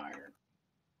 7-iron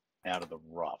out of the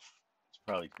rough. It's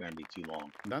probably going to be too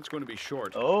long. That's going to be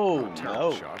short. Oh, Not a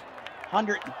terrible no. shot.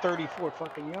 134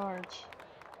 fucking yards.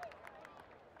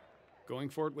 Going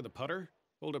for it with a putter?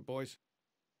 Hold it, boys.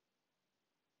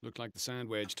 Looked like the sand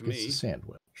wedge to It's me. a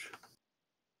sandwich.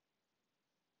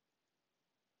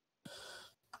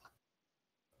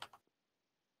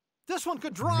 This one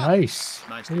could drop. Nice.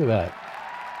 Nice. Look at that.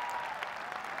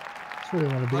 That's where you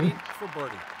want to Putting be. for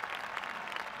birdie.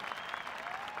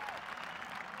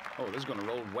 Oh, this is going to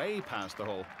roll way past the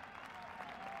hole.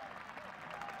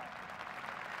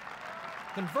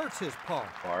 Converts his par.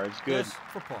 Par is good. This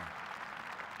for par.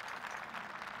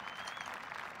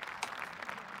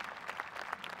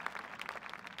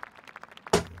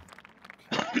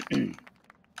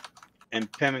 In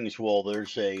Pemmingswool,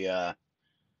 there's a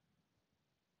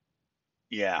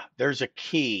there's a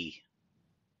key.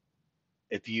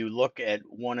 If you look at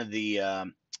one of the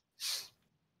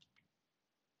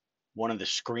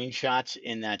screenshots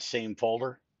in that same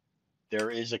folder, there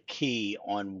is a key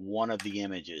on one of the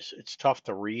images. It's tough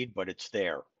to read, but it's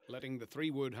there, Letting the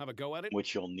 3-wood have a go at it.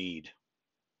 which you'll need.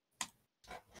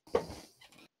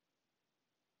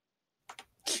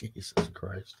 Jesus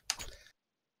Christ.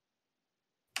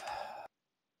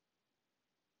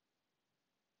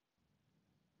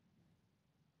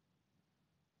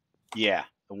 Yeah,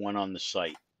 the one on the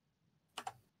site.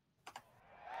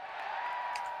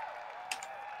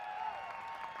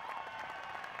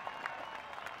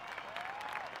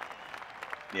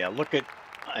 Yeah, look at,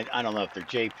 I don't know if they're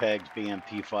JPEGs,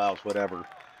 BMP files, whatever,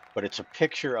 but it's a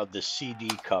picture of the CD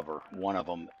cover, one of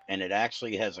them, and it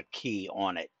actually has a key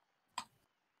on it.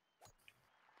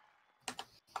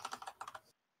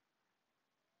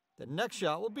 The next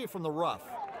shot will be from the rough.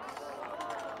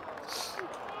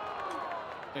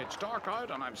 It's dark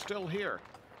out and I'm still here.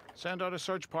 Send out a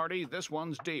search party. This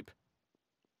one's deep.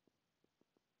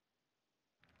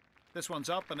 This one's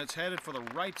up and it's headed for the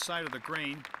right side of the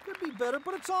green. Could be better,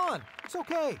 but it's on. It's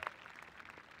okay.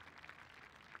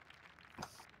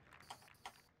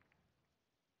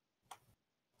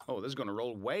 Oh, this is going to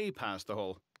roll way past the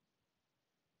hole.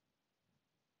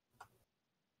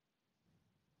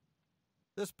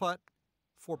 This putt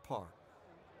for par.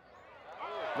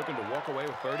 looking to walk away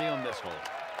with birdie on this hole.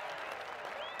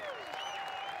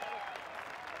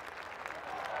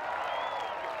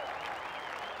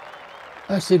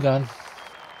 Nicely done.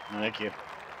 Thank you.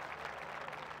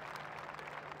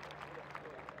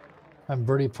 I'm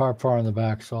birdie par in the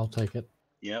back, so I'll take it.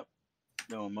 Yep.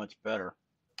 Doing much better.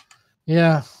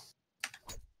 Yeah.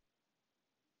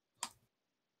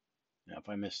 Now, if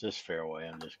I miss this fairway,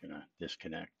 I'm just going to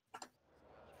disconnect.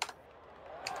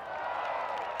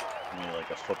 Maybe like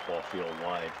a football field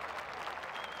wide.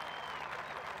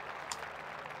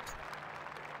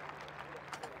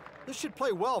 This should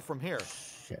play well from here.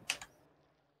 Shit.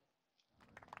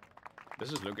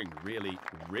 This is looking really,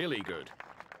 really good.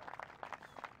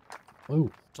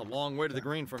 Ooh. It's a long way to the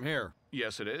green from here.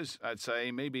 Yes, it is. I'd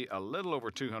say maybe a little over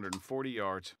 240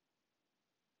 yards.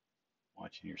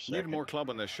 Watching your Need second. more club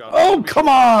on this shot. Oh, come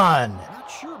on! Not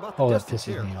sure about the Oh, that distance pisses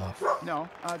here. me off. No,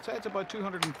 I'd say it's about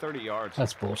 230 yards.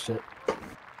 That's bullshit.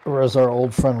 Or as our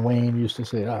old friend Wayne used to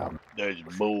say, ah, That's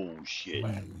bullshit.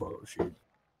 man, bullshit.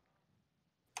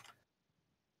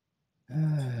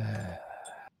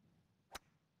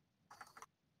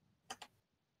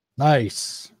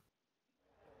 Nice.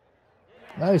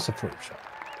 Nice approach shot.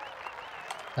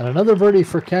 And another birdie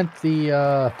for Kent,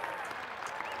 the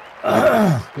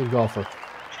good golfer.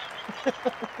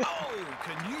 Oh,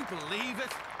 can you believe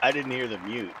it? I didn't hear the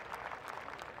mute.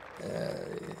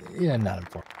 Yeah, not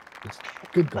important. Just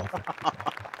good golfer.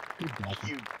 Good golfer.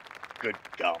 You good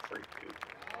golfer, dude.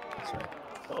 That's right.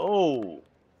 Oh.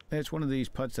 It's one of these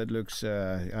putts that looks,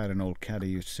 I had an old caddy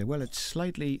used to say, well, it's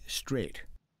slightly straight.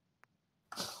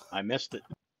 I missed it.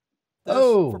 This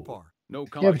Oh. for par. No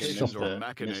but complications still- or missed the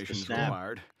machinations snap.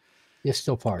 required. It's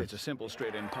still par. It's a simple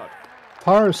straight-in putt.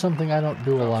 Par is something I don't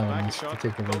do a lot in Back this shot,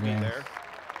 particular bogey game. there.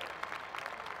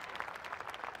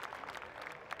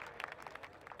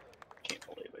 Can't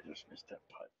believe I just missed that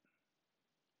putt.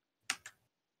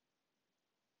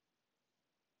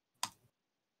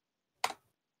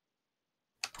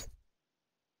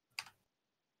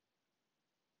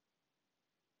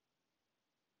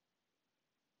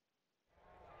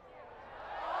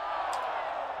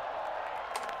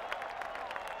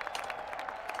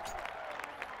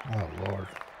 Oh, Lord.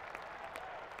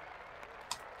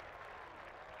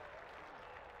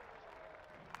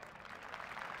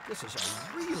 This is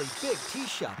a really big tee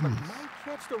shot, but might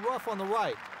catch the rough on the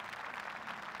right.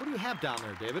 What do you have down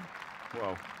there, David?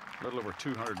 Whoa, a little over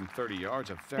 230 yards.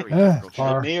 A very Yeah, difficult far.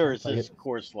 shot. To me, or is Like this it.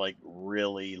 course like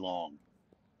really long?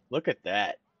 Look at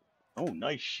that. Oh,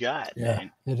 nice shot, Yeah,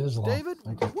 man. it is long. David,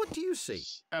 Okay. what do you see?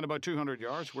 And about 200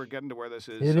 yards, we're getting to where this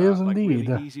is, It is like indeed.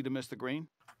 really easy to miss the green.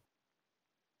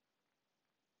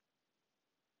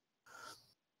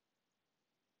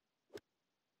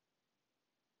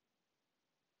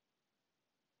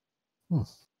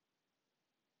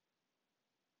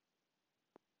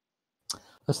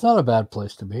 That's not a bad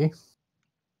place to be.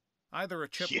 Either a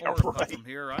chip Yeah, or a putt right. from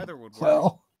here, either would work.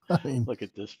 Well, I mean, Look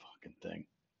at this fucking thing.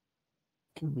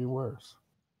 could be worse.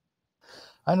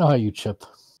 I know how you chip.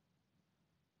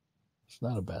 It's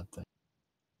not a bad thing.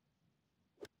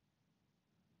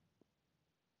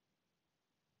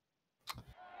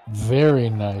 Very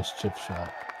nice chip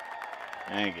shot.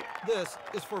 Thank you. This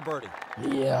is for birdie.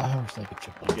 Yeah, I was thinking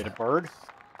chip. You get a bird?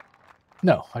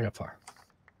 No, I got par.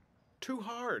 Too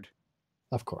hard.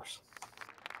 Of course.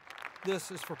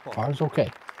 This is for par. Par's okay.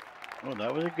 Oh,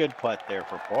 that was a good putt there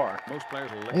for par. Most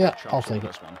players will lick Yeah, their chops I'll on take it.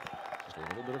 this one. Just a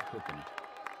little bit of hook in it.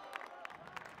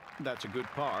 That's a good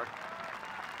par.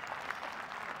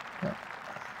 Yeah.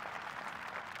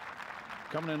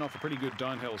 Coming in off a pretty good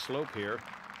downhill slope here.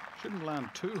 Shouldn't land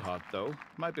too hot though.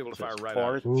 Might be able to fire Says right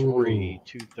par out. 3, Ooh.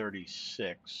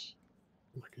 236.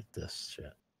 Look at this shit.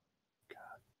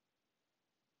 God.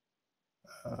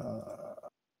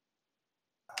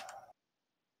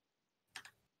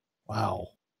 Wow.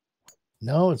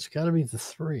 No, it's got to be the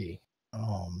 3.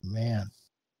 Oh, man.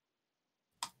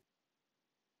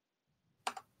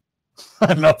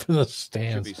 I'm up in the Should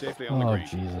stands. be safely on the Oh, green.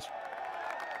 Jesus.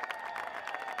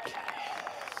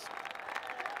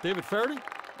 David Faraday?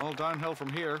 All downhill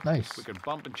from here. Nice. We can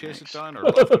bump and chase Nice. it down or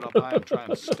lift it up high and try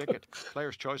and stick it.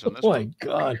 Player's choice on this Oh, my one.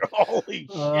 God. Holy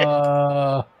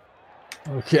shit.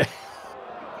 Okay.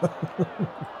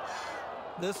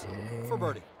 This for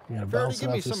birdie. You gotta Faraday, bounce give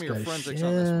it me off some this of your guy's forensics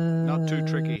on this one. Not too shin.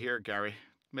 tricky here, Gary.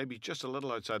 Maybe just a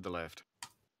little outside the left.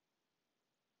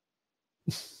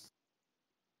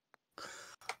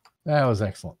 That was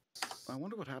excellent. I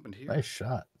wonder what happened here. Nice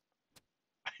shot.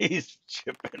 He's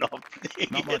chipping off. He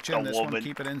Not hit much the in this woman. one.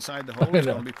 Keep it inside the hole. It's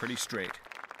know. going to be pretty straight.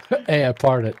 Hey, I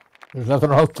parred it. There's nothing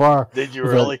wrong with par. Did you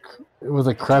with really? With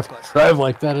a crap drive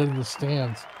like that in the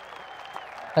stands.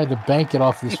 I had to bank it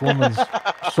off this woman's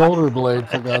shoulder blade,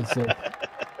 for God's sake.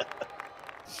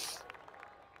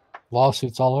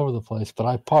 Lawsuits all over the place, but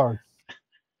I parred.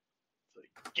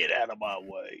 Get out of my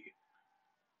way.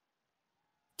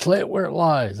 Play it where it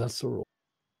lies. That's the rule.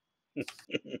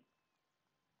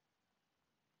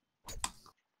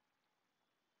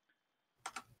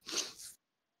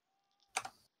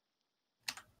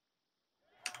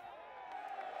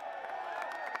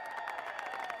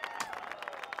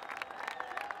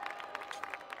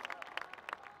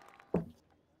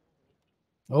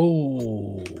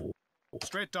 Oh.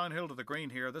 Straight downhill to the green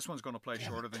here. This one's going to play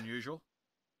shorter than usual.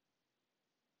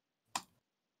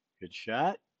 Good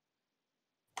shot.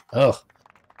 Ugh.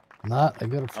 Not a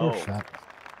good first shot.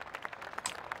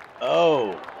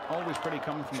 Oh. Always pretty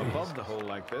coming from above the hole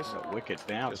like this. A wicked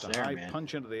bounce Just a there, high man.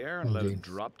 punch into the air and let it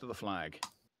drop to the flag.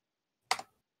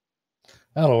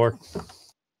 That'll work.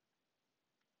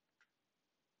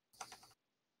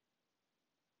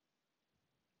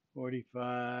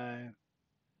 $45.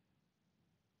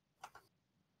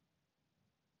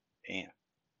 Damn.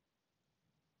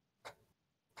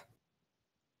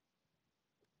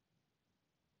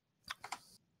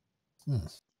 And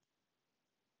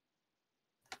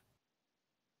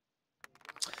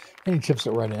he chips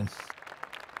it right in.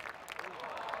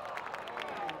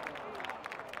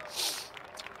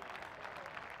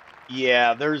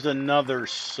 Yeah, there's another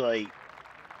site.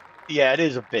 Yeah, it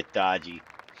is a bit dodgy.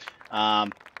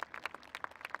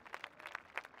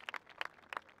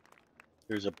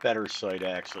 There's a better site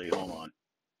actually. Hold on.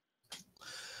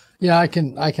 Yeah, I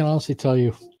can honestly tell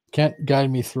you, Kent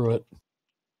guided me through it.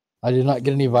 I did not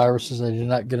get any viruses. I did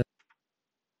not get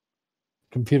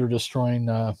computer destroying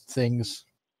things.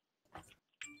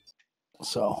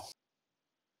 So,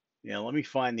 yeah, let me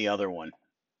find the other one.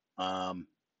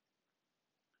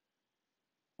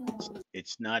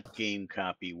 It's not Game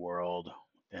Copy World. What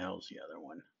the hell's the other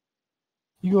one?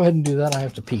 you go ahead and do that. I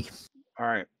have to pee. All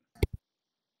right.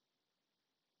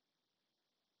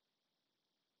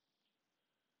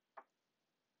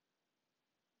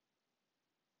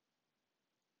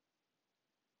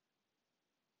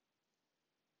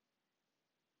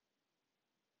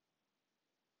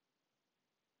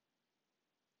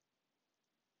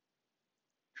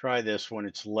 Try this one.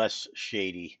 It's less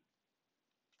shady.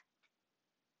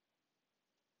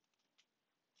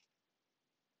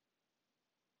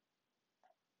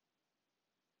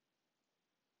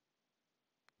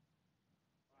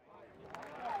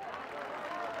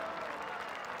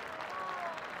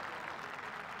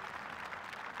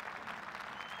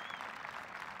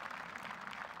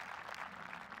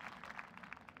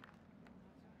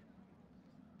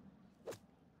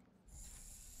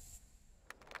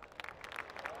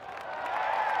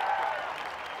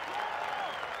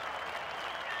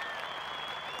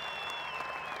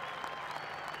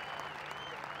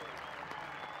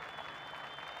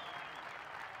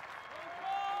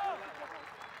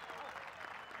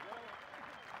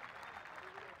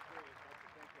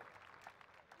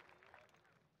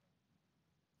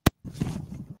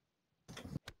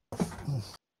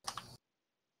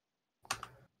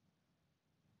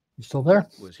 You still there?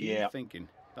 Was he thinking?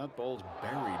 That ball's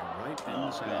buried right in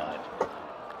the sand.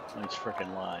 Nice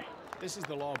freaking lie. This is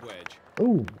the lob wedge.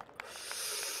 Ooh.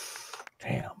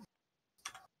 Damn.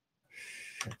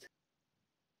 Shit.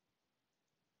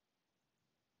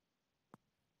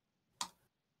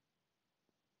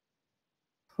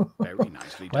 Very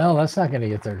nicely done. Well, that's not going to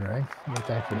get there, Greg. No,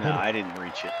 I didn't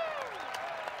reach it.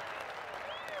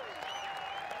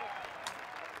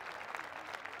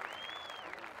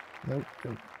 Nope,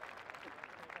 nope.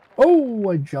 Oh,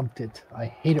 I jumped it. I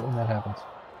hate it when that happens.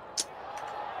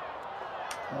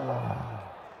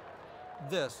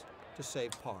 This to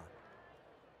save par.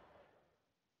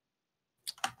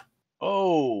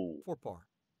 Oh. For par.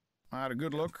 I had a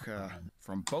good look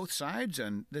from both sides,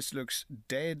 and this looks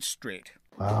dead straight.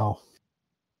 Wow.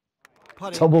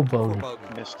 Putting Double bogey. Not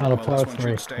a Well, par this one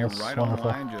three. should stay That's right wonderful.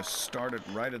 on line. Just start it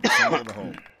right at the center of the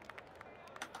hole.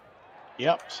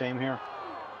 Yep, same here.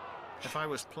 If I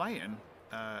was playing,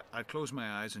 I'd close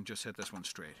my eyes and just hit this one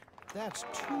straight. That's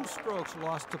 2 strokes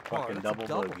lost to par. Fucking That's a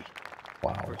double bogey.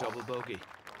 Wow. For double bogey.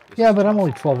 Yeah, but I'm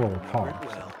only 12 over par.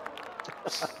 Well,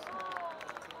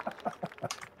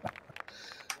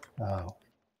 Oh.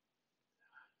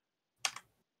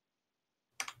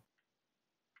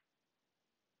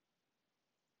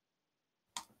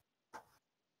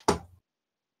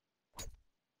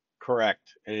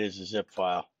 Correct. It is a zip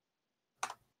file.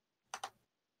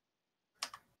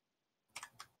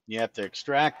 You have to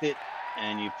extract it,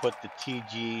 and you put the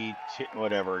TG,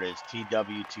 whatever it is,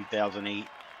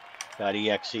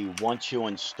 TW2008.exe. Once you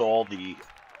install the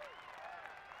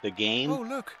the game, Oh,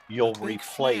 look. you'll a big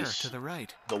flare replace to the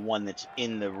right. the one that's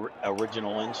in the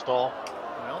original install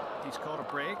Well, he's caught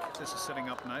a break. This is setting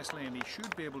up nicely, and he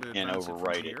should be able to and advance it from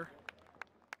overwrite it. here.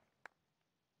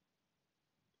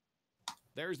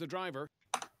 There's the driver.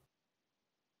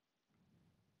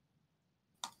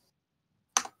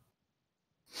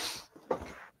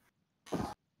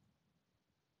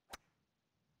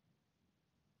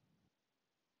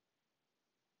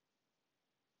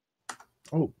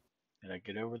 Oh, Did I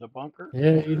get over the bunker?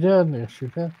 yeah, you did. Yes, you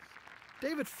did.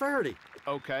 David Faraday.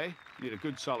 Okay, need a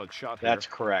good solid shot here. That's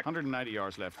correct. 190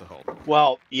 yards left to hold.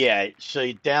 Well, yeah, so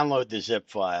you download the zip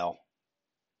file.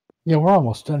 Yeah, we're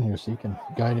almost done here, so you can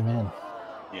guide him in.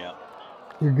 Yeah.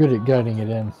 You're good at guiding it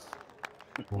in.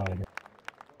 Right here.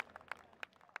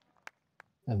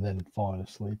 And then falling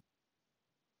asleep.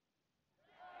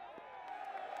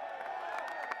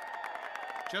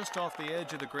 Just off the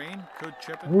edge of the green, could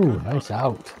chip it. Ooh, could nice putt it.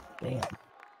 out. Damn.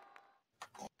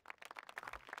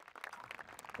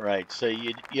 Right, so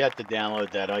you have to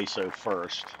download that ISO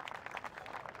first.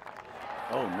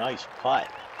 Oh, nice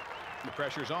putt. The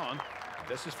pressure's on.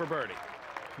 This is for birdie.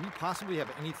 Can you possibly have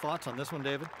any thoughts on this one,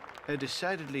 David? A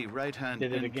decidedly right-hand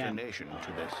Did it again. inclination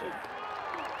to this.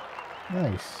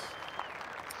 Nice.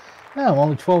 Yeah, I'm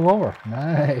only 12 over.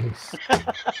 Nice.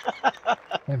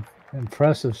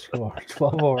 Impressive score.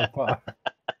 12 over par.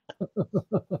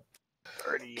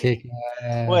 38. Kicking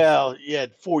ass. Well, you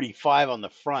had 45 on the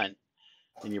front,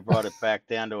 and you brought it back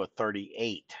down to a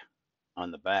 38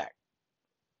 on the back.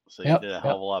 So you did a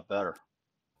hell of a lot better.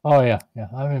 Oh yeah, yeah.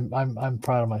 I'm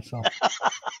proud of myself.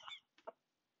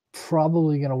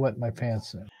 Probably gonna wet my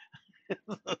pants soon.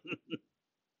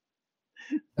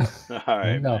 All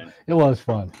right, No, man. it was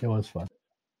fun. It was fun.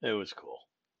 It was cool.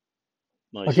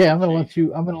 Nice Okay, I'm one, gonna Chief.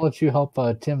 let you help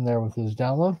Tim there with his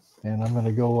download, and I'm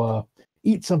gonna go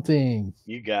eat something.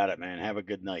 You got it, man. Have a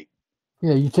good night.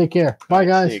 Yeah, you take care. Bye, All right,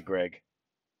 guys. See you, Greg.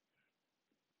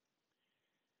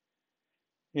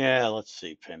 Yeah, let's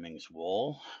see. Pimmings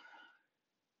wool.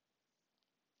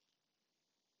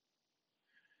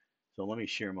 So let me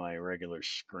share my regular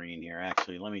screen here.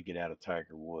 Actually, let me get out of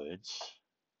Tiger Woods.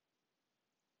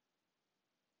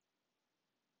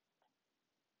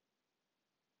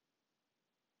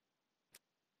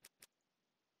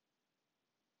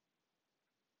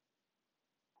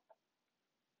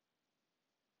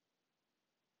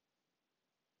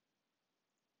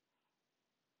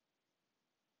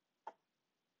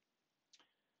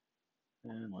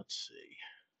 And let's see.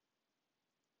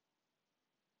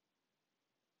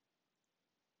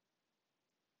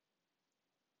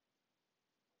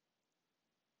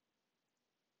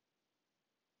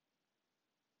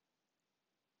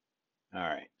 All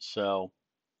right, so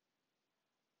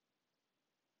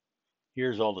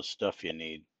here's all the stuff you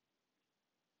need.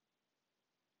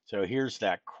 So here's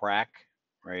that crack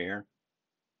right here.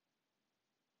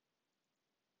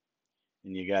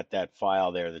 And you got that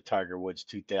file there, the Tiger Woods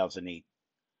 2008.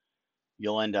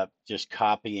 You'll end up just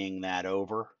copying that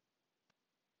over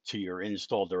to your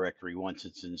install directory once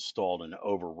it's installed and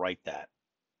overwrite that.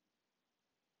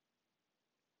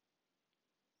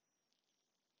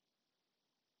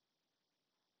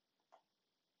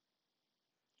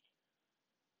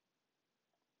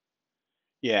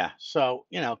 Yeah, so,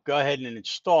 go ahead and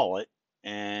install it,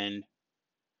 and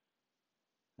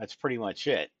that's pretty much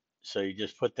it. So you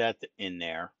just put that in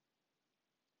there,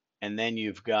 and then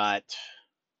you've got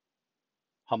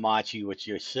Hamachi, which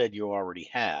you said you already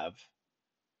have,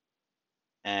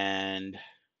 and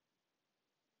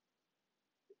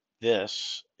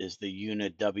this is the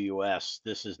Unit WS.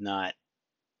 This is not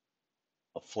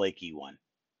a flaky one.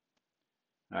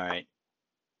 All right.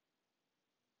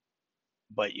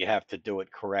 But you have to do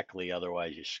it correctly,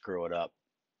 otherwise you screw it up.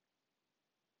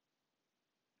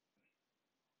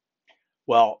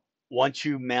 Well, once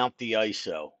you mount the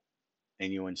ISO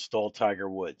and you install Tiger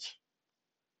Woods,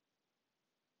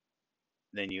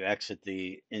 then you exit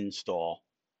the install,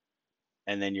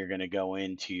 and then you're going to go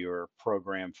into your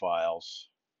program files,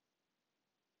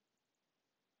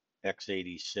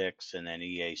 x86, and then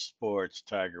EA Sports,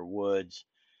 Tiger Woods,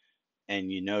 and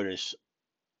you notice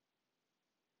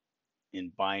in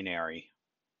binary,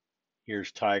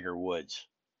 here's Tiger Woods.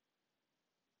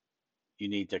 You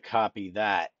need to copy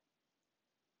that,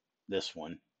 this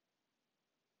one,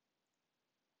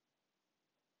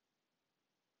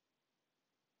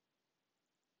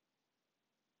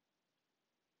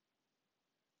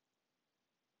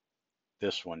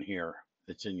 this one here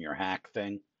that's in your hack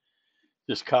thing.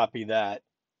 Just copy that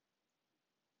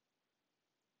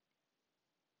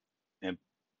and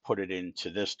put it into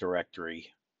this directory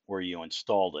where you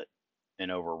installed it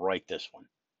and overwrite this one.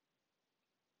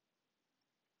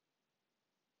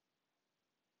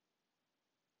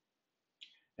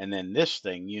 And then this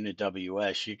thing,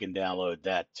 UnitWS, you can download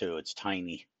that too. It's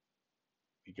tiny.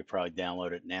 You could probably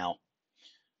download it now.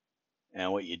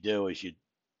 And what you do is you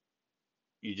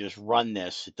just run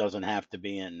this. It doesn't have to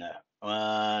be in,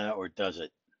 or does it?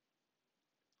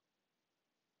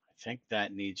 I think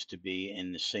that needs to be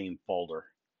in the same folder.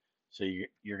 So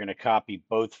you're going to copy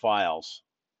both files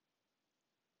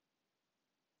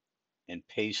and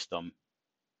paste them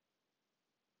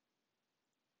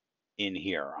in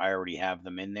here. I already have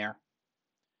them in there,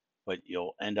 but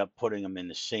you'll end up putting them in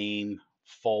the same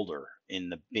folder, in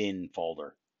the bin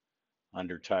folder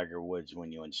under Tiger Woods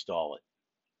when you install it.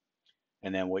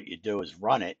 And then what you do is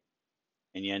run it,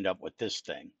 and you end up with this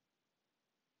thing.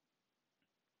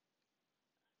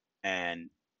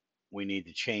 And we need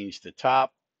to change the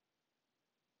top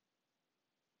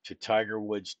to Tiger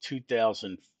Woods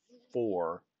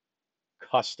 2004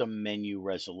 custom menu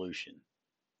resolution.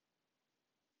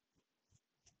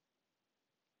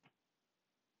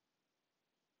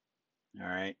 All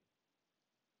right.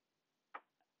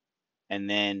 And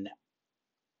then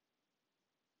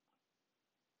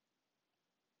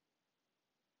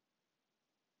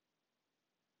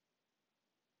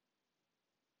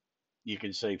you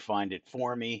can say, find it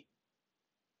for me.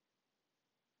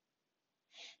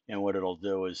 And what it'll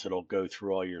do is it'll go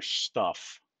through all your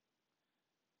stuff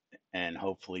and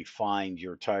hopefully find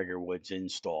your Tiger Woods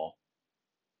install.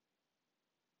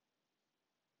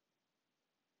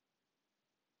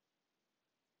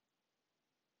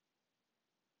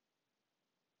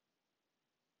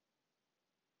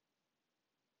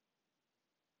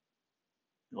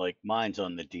 Like mine's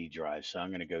on the D drive, so I'm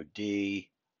going to go D,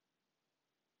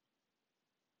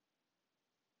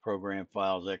 Program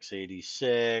Files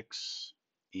x86,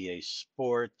 EA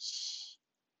Sports,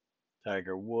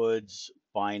 Tiger Woods,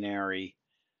 binary,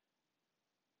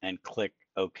 and click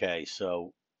OK.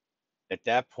 So at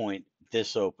that point,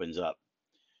 this opens up.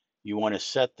 You want to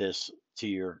set this to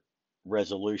your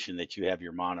resolution that you have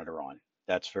your monitor on.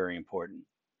 That's very important.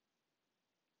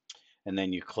 And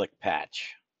then you click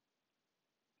patch.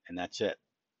 And that's it.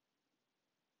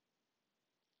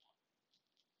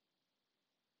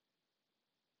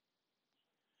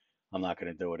 I'm not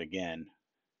going to do it again.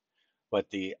 But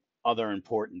the other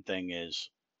important thing is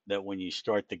that when you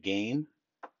start the game,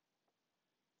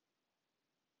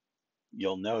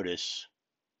 you'll notice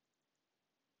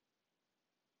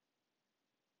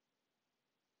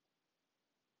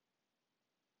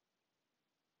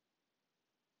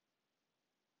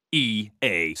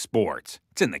EA Sports.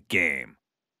 It's in the game.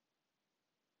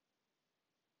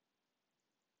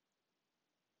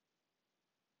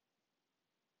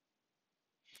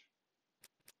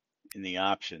 in the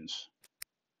options,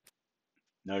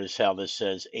 notice how this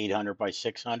says 800 by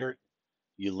 600.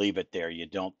 You leave it there. You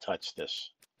don't touch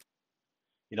this.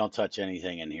 You don't touch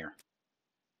anything in here.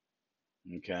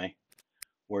 Okay.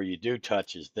 Where you do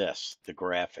touch is this, the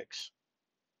graphics.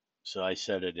 So I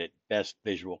set it at best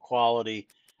visual quality.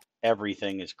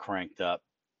 Everything is cranked up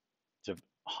to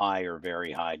high or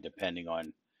very high, depending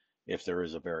on if there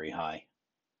is a very high.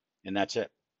 And that's it.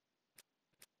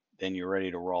 Then you're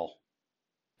ready to roll.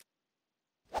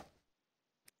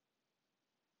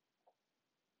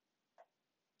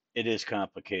 It is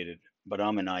complicated, but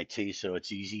I'm in IT, so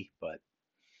it's easy. But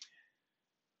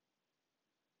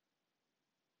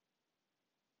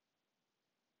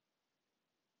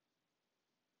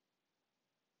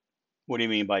what do you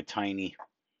mean by tiny?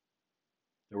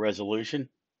 The resolution?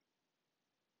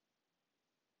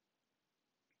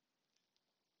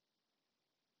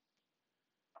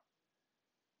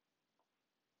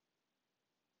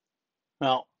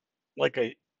 Well, like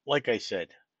I said,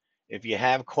 if you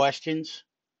have questions,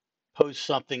 post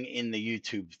something in the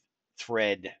YouTube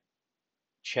thread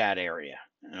chat area,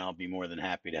 and I'll be more than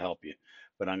happy to help you.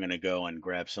 But I'm going to go and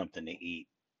grab something to eat.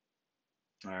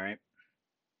 All right.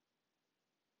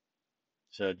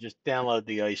 So just download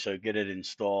the ISO, get it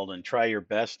installed, and try your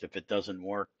best. If it doesn't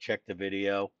work, check the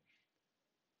video.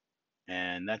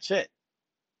 And that's it.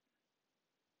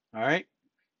 All right.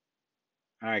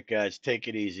 All right, guys, take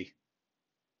it easy.